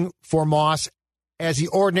waiting for Moss, as he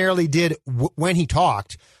ordinarily did when he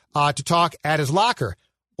talked, to talk at his locker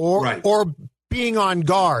or being on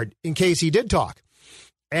guard in case he did talk.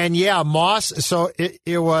 And, yeah, Moss, so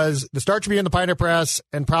it was the Star Tribune, the Pioneer Press,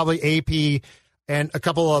 and probably AP and a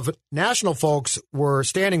couple of national folks were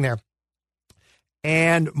standing there.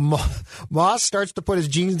 And Moss starts to put his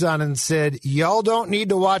jeans on and said, y'all don't need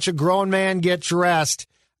to watch a grown man get dressed.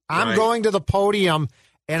 I'm going to the podium.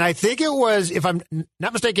 And I think it was, if I'm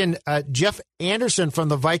not mistaken, Jeff Anderson from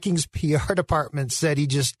the Vikings PR department said he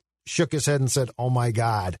just shook his head and said, oh, my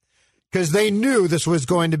God, because they knew this was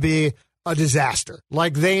going to be a disaster.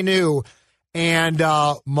 Like they knew. And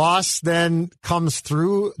Moss then comes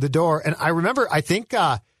through the door. And I remember, I think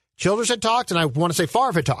Childress had talked, and I want to say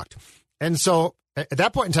Favre had talked. And so at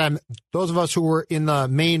that point in time, those of us who were in the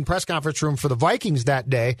main press conference room for the Vikings that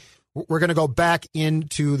day, we're going to go back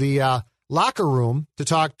into the locker room to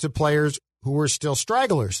talk to players who were still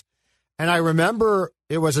stragglers. And I remember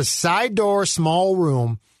it was a side door, small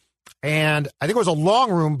room, and I think it was a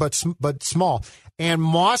long room, but small. And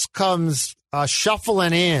Moss comes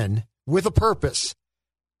shuffling in with a purpose.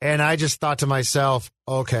 And I just thought to myself,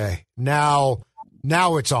 okay, now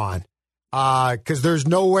it's on. Because there's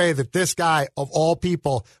no way that this guy, of all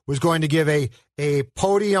people, was going to give a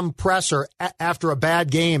podium presser after a bad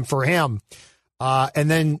game for him. And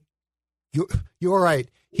then You're right.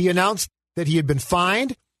 He announced that he had been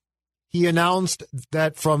fined. He announced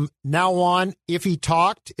that from now on, if he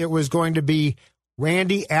talked, it was going to be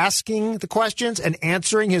Randy asking the questions and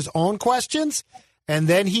answering his own questions. And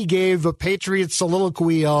then he gave a Patriots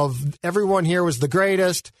soliloquy of everyone here was the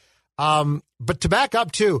greatest. But to back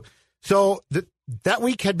up, too, so that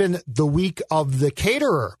week had been the week of the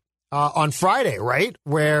caterer on Friday, right?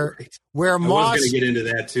 Where Moss... I was going to get into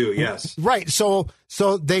that, too, yes. Right. So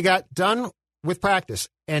they got done with practice.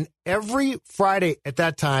 And every Friday at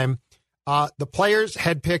that time, the players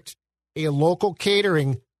had picked a local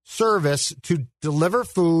catering service to deliver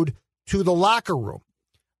food to the locker room.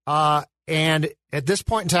 And at this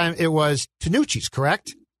point in time, it was Tanucci's,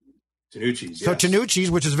 correct? Tanucci's, yes. So Tanucci's,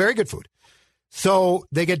 which is very good food. So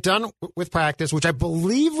they get done with practice, which I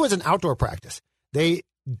believe was an outdoor practice. They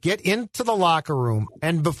get into the locker room,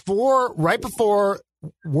 and right before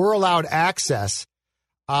we're allowed access,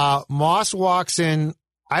 Moss walks in.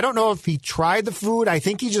 I don't know if he tried the food. I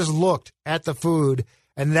think he just looked at the food,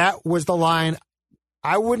 and that was the line,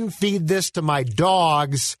 "I wouldn't feed this to my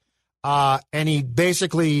dogs." And he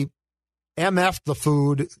basically MF'd the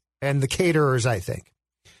food and the caterers, I think.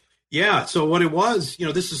 Yeah, so what it was,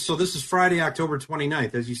 this is Friday, October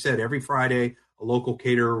 29th. As you said, every Friday, a local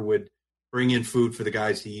caterer would bring in food for the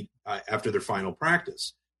guys to eat after their final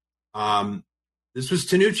practice. This was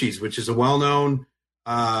Tanucci's, which is a well-known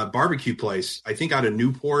barbecue place, I think out of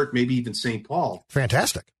Newport, maybe even St. Paul.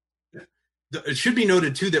 Fantastic. It should be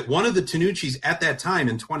noted, too, that one of the Tanucci's at that time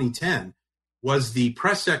in 2010 was the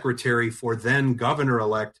press secretary for then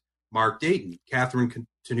Governor-elect Mark Dayton, Catherine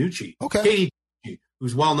Tanucci. Okay. Katie Tanucci,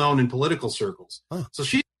 who's well-known in political circles. Huh. So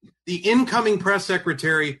she's the incoming press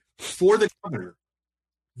secretary for the governor.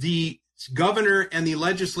 The governor and the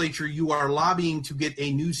legislature you are lobbying to get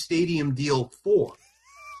a new stadium deal for.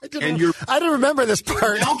 I didn't remember this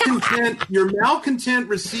part. Your malcontent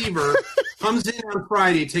receiver comes in on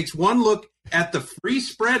Friday, takes one look at the free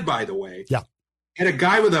spread, by the way. Yeah. And a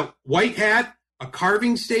guy with a white hat, a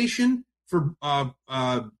carving station for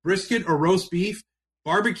brisket or roast beef,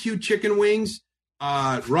 barbecue chicken wings,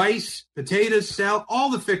 rice, potatoes, salad, all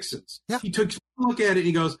the fixins. Yeah. He took one look at it and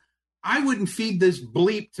he goes, "I wouldn't feed this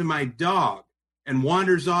bleep to my dog," and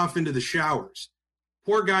wanders off into the showers.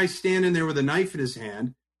 Poor guy standing there with a knife in his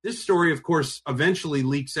hand. This story, of course, eventually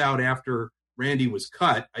leaks out after Randy was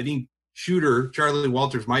cut. I think shooter Charlie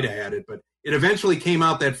Walters might have had it, but it eventually came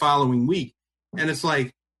out that following week. And it's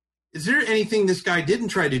like, is there anything this guy didn't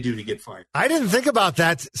try to do to get fired? I didn't think about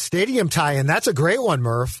that stadium tie-in. That's a great one,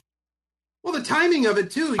 Murph. Well, the timing of it,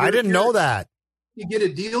 too. I didn't know that. You get a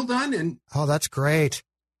deal done, and oh, that's great.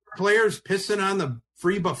 Players pissing on the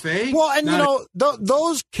free buffet. Well, and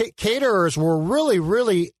those caterers were really,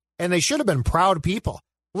 really, and they should have been proud people.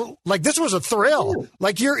 Like, this was a thrill.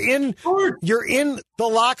 Like, you're in the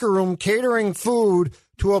locker room catering food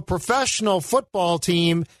to a professional football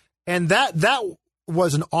team, and that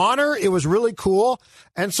was an honor. It was really cool.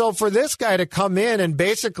 And so for this guy to come in and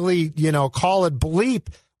basically, call it bleep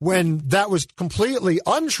when that was completely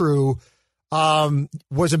untrue,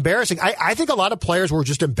 was embarrassing. I think a lot of players were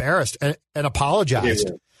just embarrassed and apologized.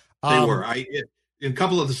 They were. A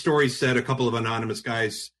couple of the stories said a couple of anonymous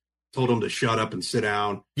guys told him to shut up and sit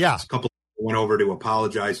down. Yeah. A couple went over to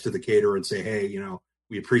apologize to the caterer and say, "Hey,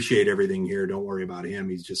 we appreciate everything here. Don't worry about him.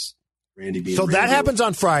 He's just Randy being So Randy." that happens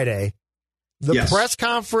on Friday. The Yes. press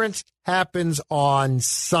conference happens on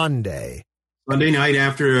Sunday. Sunday night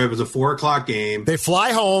after it was a 4:00 game. They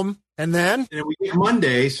fly home, and then? And we get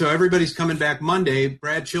Monday, so everybody's coming back Monday.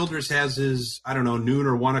 Brad Childress has his, noon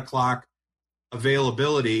or 1 o'clock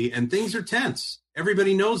availability, and things are tense.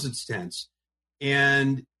 Everybody knows it's tense.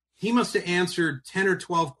 And he must have answered 10 or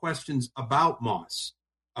 12 questions about Moss,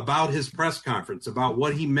 about his press conference, about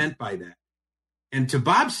what he meant by that. And to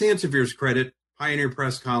Bob Sansevier's credit, Pioneer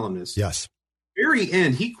Press columnist, Yes. very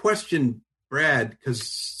end, he questioned Brad because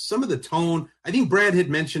some of the tone, I think Brad had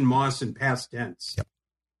mentioned Moss in past tense. Yep.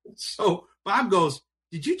 So Bob goes,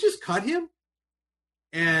 "Did you just cut him?"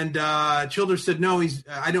 And Childress said, "No,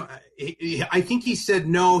 I think he said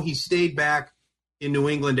no. He stayed back in New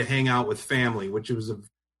England to hang out with family," which was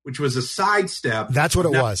a sidestep. That's what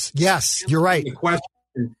it was. Yes, you're right. The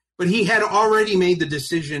question, but he had already made the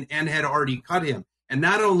decision and had already cut him. And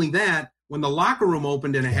not only that, when the locker room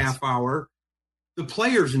opened in a half hour, the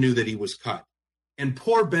players knew that he was cut. And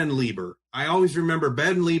poor Ben Lieber. I always remember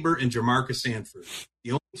Ben Lieber and Jamarcus Sanford,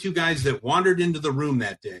 the only two guys that wandered into the room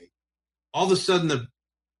that day. All of a sudden, the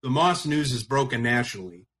Moss news is broken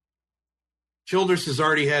nationally. Childress has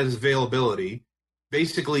already had his availability,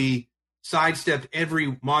 basically sidestepped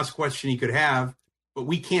every Moss question he could have, but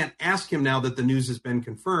we can't ask him now that the news has been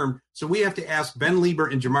confirmed. So we have to ask Ben Lieber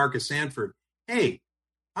and Jamarcus Sanford, hey,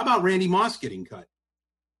 how about Randy Moss getting cut?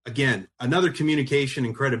 Again, another communication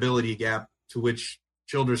and credibility gap to which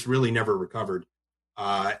Childress really never recovered.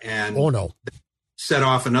 And set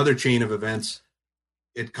off another chain of events.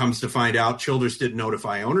 It comes to find out Childress didn't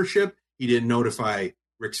notify ownership. He didn't notify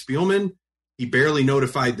Rick Spielman. He barely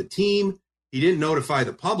notified the team. He didn't notify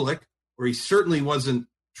the public, or he certainly wasn't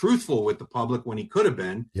truthful with the public when he could have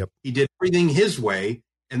been. Yep. He did everything his way,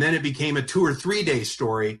 and then it became a 2 or 3 day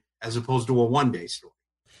story as opposed to a 1 day story.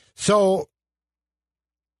 So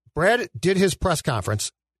Brad did his press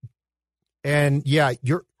conference, and yeah,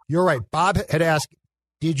 you're right. Bob had asked,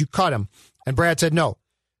 did you cut him? And Brad said no.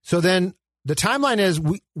 So then the timeline is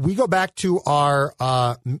we go back to our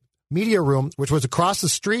media room, which was across the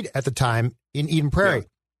street at the time in Eden Prairie. Yeah.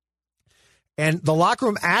 And the locker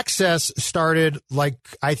room access started, like,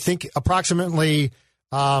 I think approximately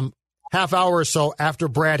half hour or so after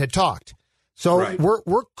Brad had talked. So right.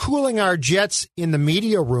 we're cooling our jets in the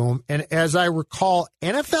media room. And as I recall,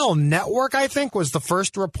 NFL Network, I think, was the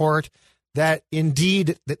first to report that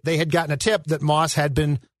indeed that they had gotten a tip that Moss had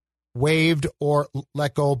been waived or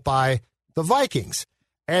let go by the Vikings.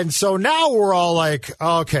 And so now we're all like,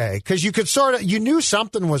 okay, because you could you knew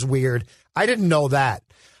something was weird. I didn't know that.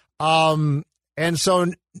 And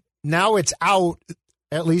so now it's out,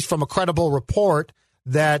 at least from a credible report,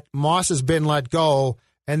 that Moss has been let go.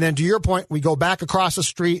 And then to your point, we go back across the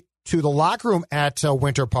street to the locker room at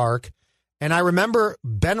Winter Park. And I remember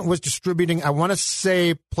Bennett was distributing, I want to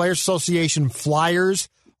say, Players Association flyers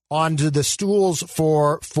onto the stools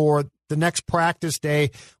for the next practice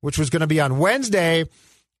day, which was going to be on Wednesday.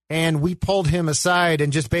 And we pulled him aside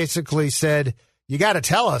and just basically said, you got to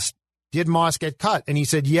tell us, did Moss get cut? And he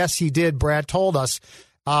said, yes, he did. Brad told us.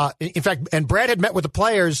 In fact, and Brad had met with the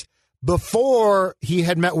players before he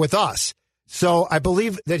had met with us. So I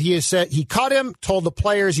believe that he has said he cut him, told the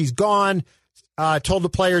players he's gone, told the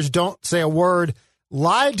players don't say a word,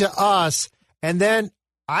 lied to us. And then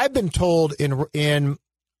I've been told in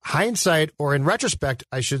hindsight, or in retrospect,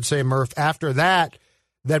 I should say, Murph, after that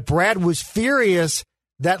Brad was furious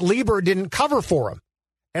that Lieber didn't cover for him.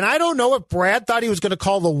 And I don't know if Brad thought he was going to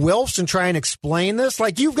call the Wilfs and try and explain this.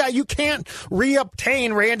 Like, you can't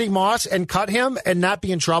reobtain Randy Moss and cut him and not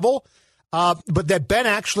be in trouble. But that Ben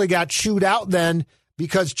actually got chewed out then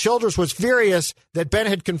because Childress was furious that Ben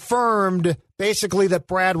had confirmed basically that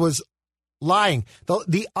Brad was lying.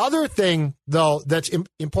 The other thing, though, that's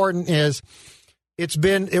important is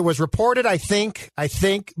it was reported, I think,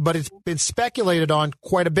 but it's been speculated on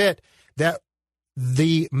quite a bit that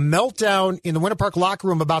the meltdown in the Winter Park locker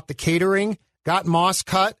room about the catering got Moss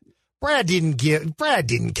cut. Brad didn't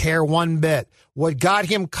care one bit. What got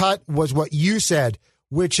him cut was what you said,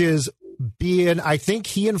 which is being, I think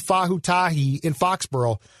he and Fahu Tahi in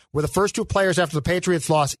Foxborough were the first two players after the Patriots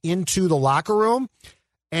lost into the locker room.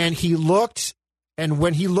 And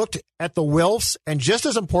when he looked at the Wilfs, and just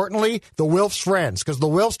as importantly, the Wilfs' friends, because the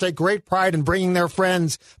Wilfs take great pride in bringing their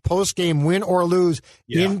friends post-game, win or lose,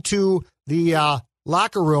 into the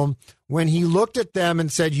locker room, when he looked at them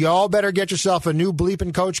and said, y'all better get yourself a new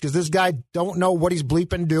bleeping coach because this guy don't know what he's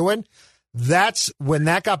bleeping doing. That's when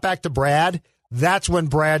that got back to Brad. That's when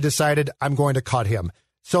Brad decided, I'm going to cut him.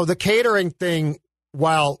 So the catering thing,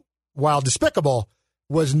 while despicable,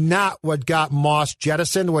 was not what got Moss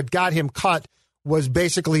jettisoned. What got him cut was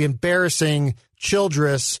basically embarrassing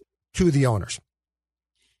Childress to the owners.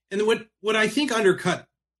 And what I think undercut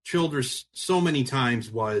Childress so many times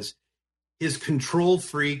was his control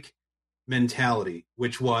freak mentality,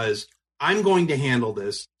 which was, I'm going to handle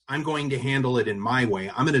this. I'm going to handle it in my way.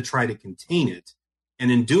 I'm going to try to contain it. And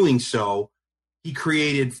in doing so, he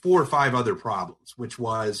created 4 or 5 other problems, which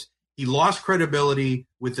was he lost credibility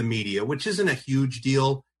with the media, which isn't a huge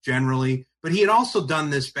deal generally. But he had also done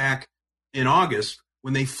this back in August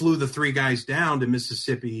when they flew the 3 guys down to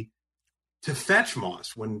Mississippi to fetch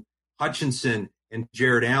Moss, when Hutchinson and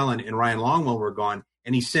Jared Allen and Ryan Longwell were gone.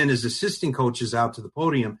 And he sent his assistant coaches out to the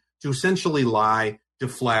podium to essentially lie,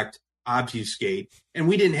 deflect, obfuscate. And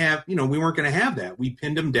we didn't have, we weren't going to have that. We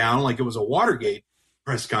pinned him down like it was a Watergate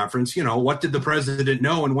press conference. What did the president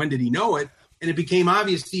know and when did he know it? And it became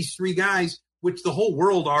obvious these 3 guys, which the whole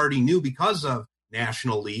world already knew because of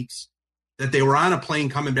national leaks, that they were on a plane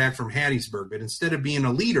coming back from Hattiesburg. But instead of being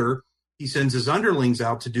a leader, he sends his underlings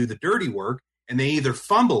out to do the dirty work, and they either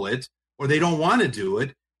fumble it or they don't want to do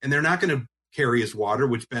it, and they're not going to carry his water,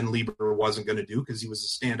 which Ben Lieber wasn't going to do because he was a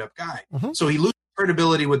stand-up guy. Mm-hmm. So he loses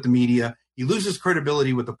credibility with the media. He loses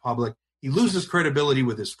credibility with the public. He loses credibility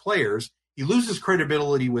with his players. He loses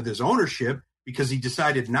credibility with his ownership because he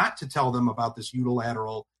decided not to tell them about this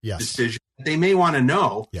unilateral Yes. decision that they may want to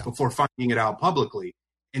know Yeah. before finding it out publicly.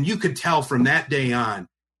 And you could tell from that day on,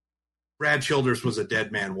 Brad Childress was a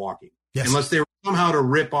dead man walking. Yes. Unless they were somehow to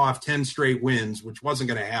rip off 10 straight wins, which wasn't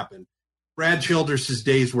going to happen. Brad Childress's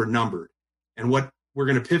days were numbered. And what we're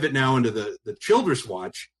going to pivot now into the Childress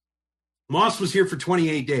watch. Moss was here for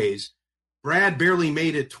 28 days. Brad barely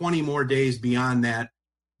made it 20 more days beyond that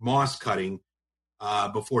Moss cutting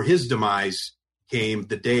before his demise came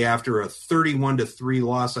the day after a 31-3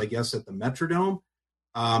 loss, I guess, at the Metrodome.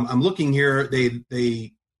 I'm looking here.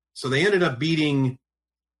 They ended up beating,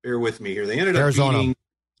 bear with me here. They ended up beating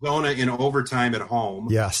Arizona in overtime at home.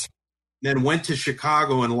 Yes. Then went to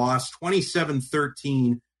Chicago and lost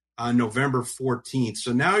 27-13 on November 14th.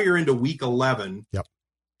 So now you're into week 11. Yep.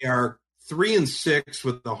 They are 3-6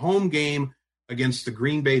 with the home game against the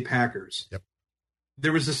Green Bay Packers. Yep.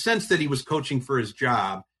 There was a sense that he was coaching for his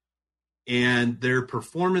job, and their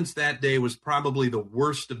performance that day was probably the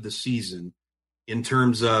worst of the season in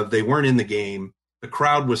terms of they weren't in the game. The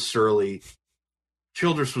crowd was surly.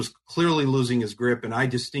 Childress was clearly losing his grip, and I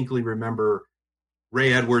distinctly remember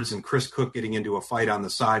Ray Edwards and Chris Cook getting into a fight on the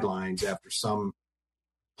sidelines after some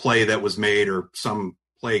play that was made or some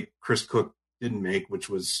play Chris Cook didn't make, which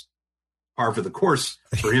was par for the course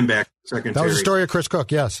for him back secondary. That was the story of Chris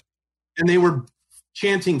Cook, yes. And they were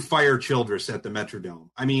chanting "Fire Childress" at the Metrodome.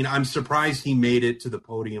 I mean, I'm surprised he made it to the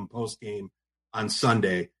podium post-game on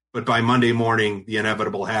Sunday, but by Monday morning, the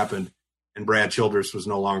inevitable happened, and Brad Childress was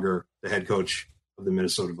no longer the head coach of the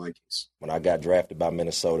Minnesota Vikings. When I got drafted by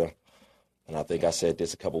Minnesota, and I think I said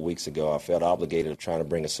this a couple weeks ago, I felt obligated to trying to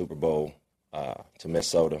bring a Super Bowl to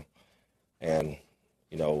Minnesota. And,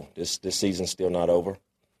 you know, this season's still not over.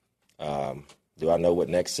 Do I know what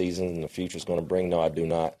next season and the future is going to bring? No, I do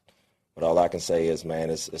not. But all I can say is, man,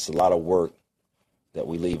 it's a lot of work that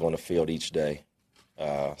we leave on the field each day.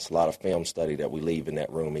 It's a lot of film study that we leave in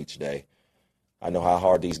that room each day. I know how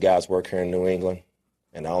hard these guys work here in New England,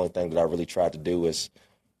 and the only thing that I really tried to do is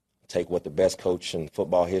take what the best coach in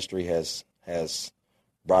football history has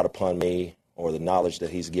brought upon me, or the knowledge that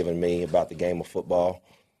he's given me about the game of football,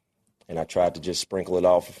 and I tried to just sprinkle it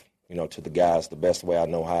off, you know, to the guys the best way I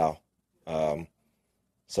know how.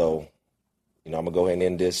 So, you know, I'm going to go ahead and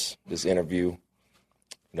end this interview. You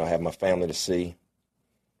know, I have my family to see.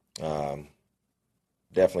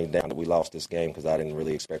 Definitely down that we lost this game because I didn't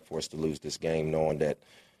really expect for us to lose this game, knowing that,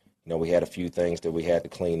 you know, we had a few things that we had to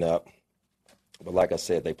clean up. But like I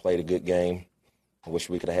said, they played a good game. I wish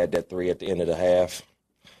we could have had that 3 at the end of the half.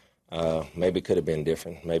 Maybe it could have been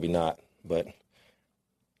different, maybe not. But,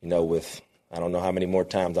 you know, I don't know how many more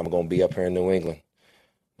times I'm going to be up here in New England.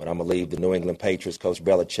 But I'm going to leave the New England Patriots, Coach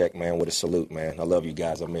Belichick, man, with a salute, man. I love you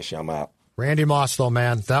guys. I miss you. I'm out. Randy Moss, though,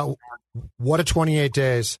 man, what a 28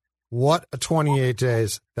 days. What a 28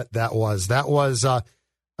 days that was. That was,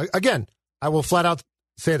 again, I will flat out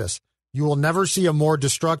say this. You will never see a more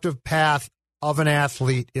destructive path of an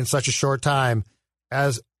athlete in such a short time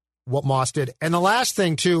as what Moss did. And the last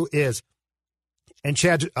thing, too, is, and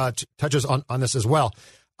Chad touches on this as well,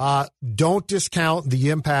 don't discount the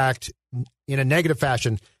impact in a negative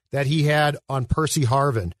fashion that he had on Percy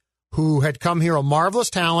Harvin, who had come here a marvelous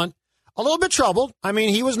talent, a little bit troubled. I mean,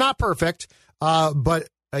 he was not perfect, but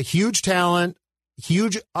a huge talent,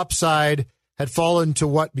 huge upside, had fallen to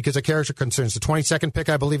what, because of character concerns, the 22nd pick,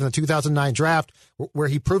 I believe, in the 2009 draft, where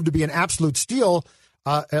he proved to be an absolute steal,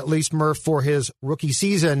 at least, Murph, for his rookie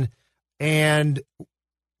season. And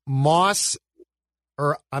Harvin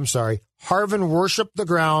worshiped the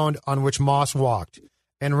ground on which Moss walked.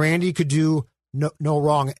 And Randy could do no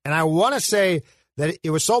wrong. And I want to say that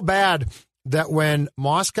it was so bad that when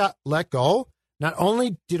Moss got let go, not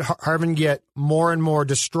only did Harvin get more and more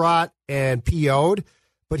distraught and PO'd,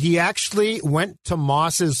 but he actually went to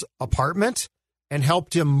Moss's apartment and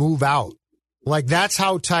helped him move out. Like, that's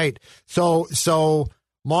how tight. So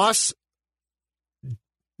Moss,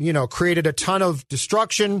 you know, created a ton of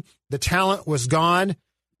destruction. The talent was gone.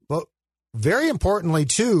 But very importantly,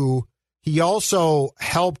 too, he also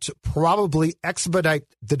helped probably expedite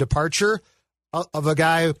the departure of a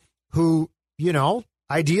guy who, you know,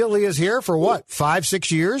 ideally is here for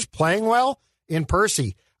 5-6 years playing well in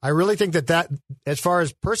Percy. I really think that as far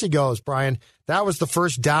as Percy goes, Brian, that was the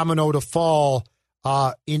first domino to fall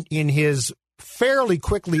in his fairly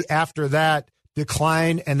quickly after that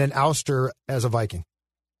decline and then ouster as a Viking.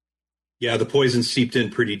 Yeah, the poison seeped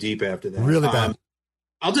in pretty deep after that. Really bad.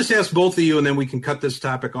 I'll just ask both of you, and then we can cut this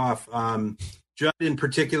topic off. Judd in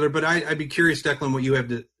particular, but I'd be curious, Declan, what you have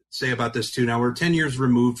to say about this too. Now, we're 10 years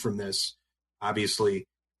removed from this, obviously.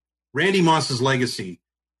 Randy Moss's legacy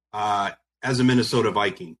as a Minnesota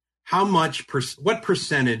Viking. what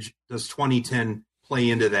percentage does 2010 play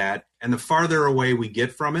into that? And the farther away we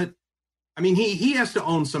get from it, I mean, he has to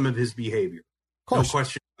own some of his behavior. No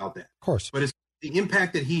question about that. Of course. But it's the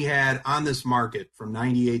impact that he had on this market from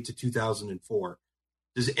 98 to 2004.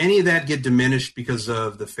 Does any of that get diminished because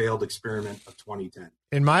of the failed experiment of 2010?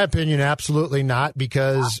 In my opinion, absolutely not,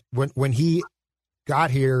 because when he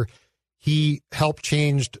got here, he helped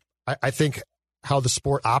change, I think, how the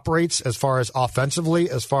sport operates as far as offensively,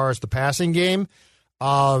 as far as the passing game.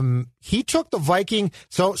 He took the Viking.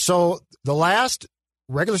 So the last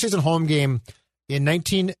regular season home game in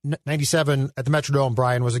 1997 at the Metrodome,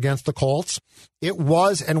 Brian, was against the Colts. It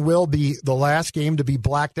was and will be the last game to be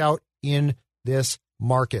blacked out in this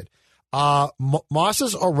market.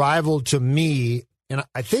 Moss's arrival to me, and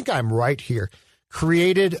I think I'm right here,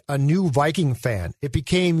 created a new Viking fan. It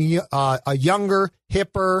became a younger,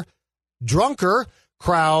 hipper, drunker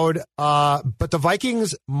crowd, but the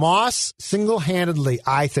Vikings, Moss single-handedly,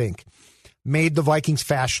 I think, made the Vikings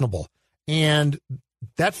fashionable. And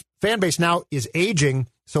that fan base now is aging,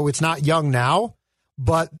 so it's not young now,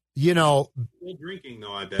 but, still drinking,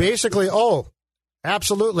 though, I bet. Basically,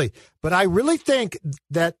 absolutely. But I really think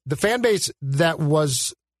that the fan base that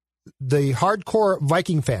was the hardcore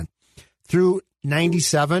Viking fan through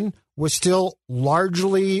 97 was still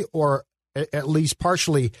largely, or at least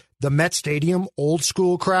partially, the Met Stadium old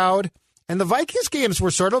school crowd. And the Vikings games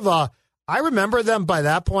were sort of I remember them by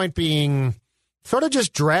that point being sort of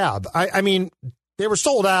just drab. I mean, they were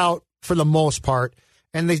sold out for the most part,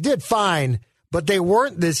 and they did fine, but they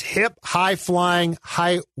weren't this hip, high-flying,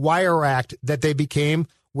 high-wire act that they became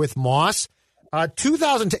with Moss.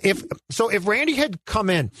 2000, if Randy had come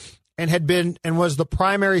in and had been and was the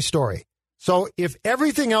primary story, so if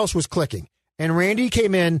everything else was clicking and Randy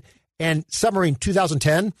came in and Submarine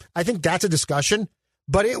 2010, I think that's a discussion.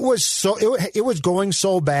 But it was it was going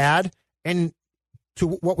so bad, and to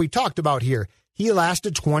what we talked about here, he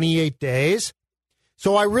lasted 28 days.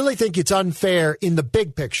 So I really think it's unfair in the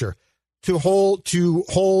big picture to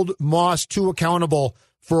hold Moss too accountable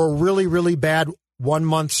for a really, really bad 1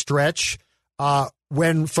 month stretch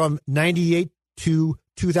when from 98 to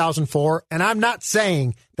 2004. And I'm not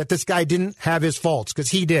saying that this guy didn't have his faults, because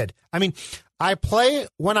he did. I mean, I play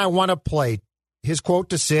when I want to play. His quote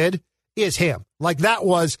to Sid is him. Like, that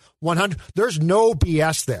was 100. There's no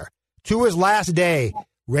BS there. To his last day,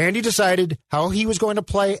 Randy decided how he was going to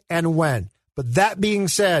play and when. But that being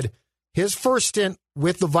said, his first stint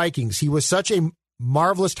with the Vikings, he was such a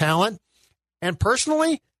marvelous talent. And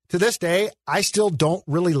personally, to this day, I still don't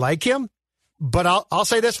really like him. But I'll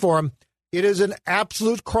say this for him. It is an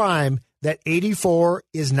absolute crime that 84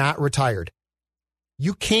 is not retired.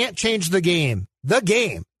 You can't change the game,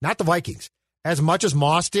 not the Vikings, as much as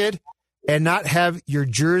Moss did, and not have your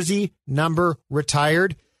jersey number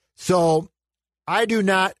retired. So I do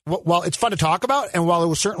not, while it's fun to talk about, and while it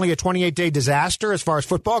was certainly a 28-day disaster as far as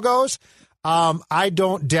football goes, I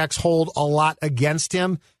don't, Dex, hold a lot against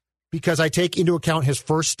him, because I take into account his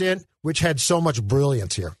first stint, which had so much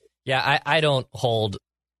brilliance here. Yeah, I don't hold.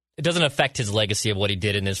 It doesn't affect his legacy of what he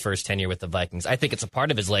did in his first tenure with the Vikings. I think it's a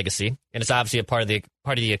part of his legacy, and it's obviously a part of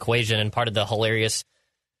the equation and part of the hilarious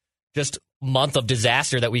just month of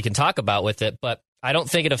disaster that we can talk about with it. But I don't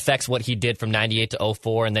think it affects what he did from 98 to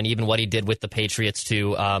 04, and then even what he did with the Patriots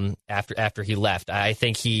too after he left. I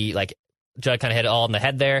think he, like Judd kind of hit it all in the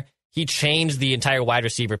head there. He changed the entire wide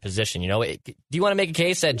receiver position. Do you want to make a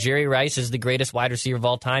case that Jerry Rice is the greatest wide receiver of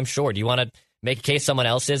all time? Sure. Do you want to make a case someone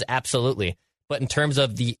else is? Absolutely. But in terms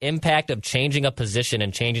of the impact of changing a position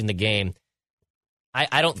and changing the game,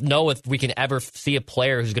 I don't know if we can ever see a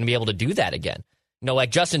player who's going to be able to do that again.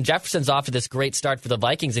 Like Justin Jefferson's off to this great start for the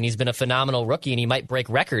Vikings, and he's been a phenomenal rookie, and he might break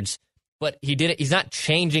records, but he's not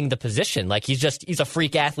changing the position. Like, he's a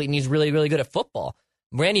freak athlete, and he's really, really good at football.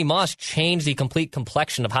 Randy Moss changed the complete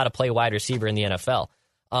complexion of how to play wide receiver in the NFL.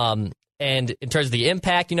 And in terms of the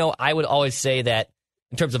impact, I would always say that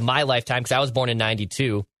in terms of my lifetime, because I was born in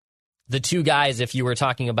 92, the two guys, if you were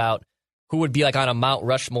talking about who would be like on a Mount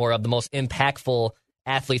Rushmore of the most impactful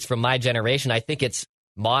athletes from my generation, I think it's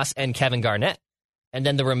Moss and Kevin Garnett. And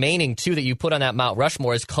then the remaining two that you put on that Mount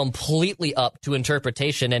Rushmore is completely up to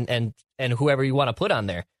interpretation and whoever you want to put on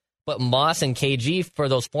there. But Moss and KG, for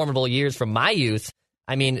those formidable years from my youth,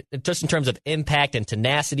 I mean, just in terms of impact and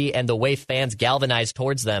tenacity and the way fans galvanize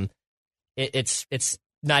towards them, it's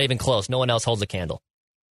not even close. No one else holds a candle.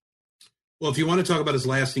 Well, if you want to talk about his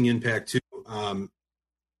lasting impact, too,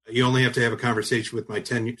 you only have to have a conversation with my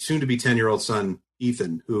soon-to-be 10-year-old son,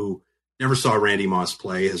 Ethan, who never saw Randy Moss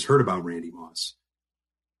play, has heard about Randy Moss.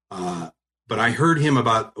 But I heard him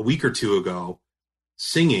about a week or two ago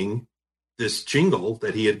singing this jingle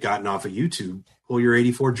that he had gotten off of YouTube, pull your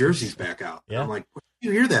 84 jerseys back out. Yeah. I'm like, where did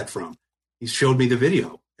you hear that from? He showed me the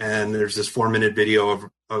video, and there's this 4-minute video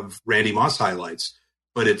of Randy Moss highlights.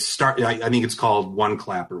 But I think it's called One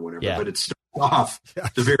Clap or whatever. Yeah. But it starts off,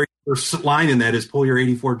 the very first line in that is pull your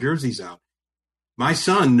 84 jerseys out. My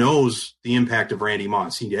son knows the impact of Randy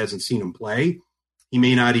Moss. He hasn't seen him play. He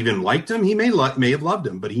may not even liked him. He may have loved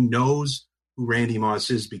him, but he knows who Randy Moss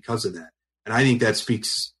is because of that. And I think that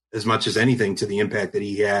speaks as much as anything to the impact that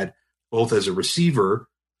he had both as a receiver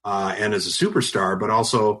and as a superstar, but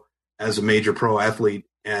also as a major pro athlete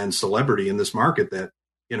and celebrity in this market that,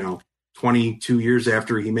 22 years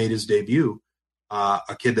after he made his debut,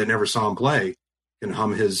 a kid that never saw him play can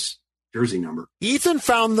hum his jersey number. Ethan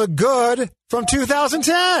found the good from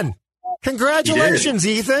 2010. Congratulations,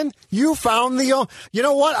 Ethan. You found the, you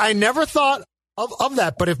know what? I never thought of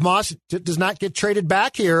that, but if Moss does not get traded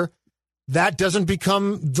back here, that doesn't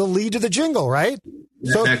become the lead to the jingle, right?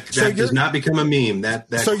 That does not become a meme.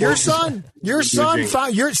 So your son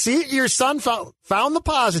found the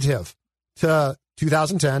positive to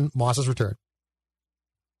 2010 Moss's return.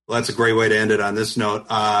 Well, that's a great way to end it on this note.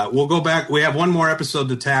 We'll go back. We have one more episode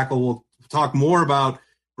to tackle. We'll talk more about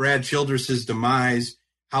Brad Childress's demise,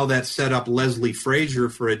 how that set up Leslie Frazier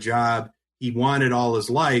for a job he wanted all his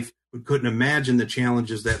life, but couldn't imagine the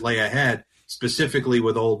challenges that lay ahead, specifically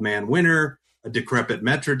with Old Man Winter, a decrepit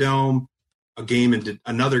Metrodome,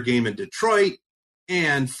 another game in Detroit,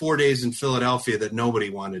 and 4 days in Philadelphia that nobody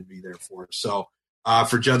wanted to be there for. So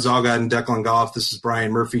for Judd Zalgott and Declan Goff, this is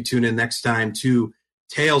Brian Murphy. Tune in next time to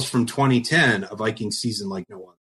Tales from 2010, a Vikings season like no other.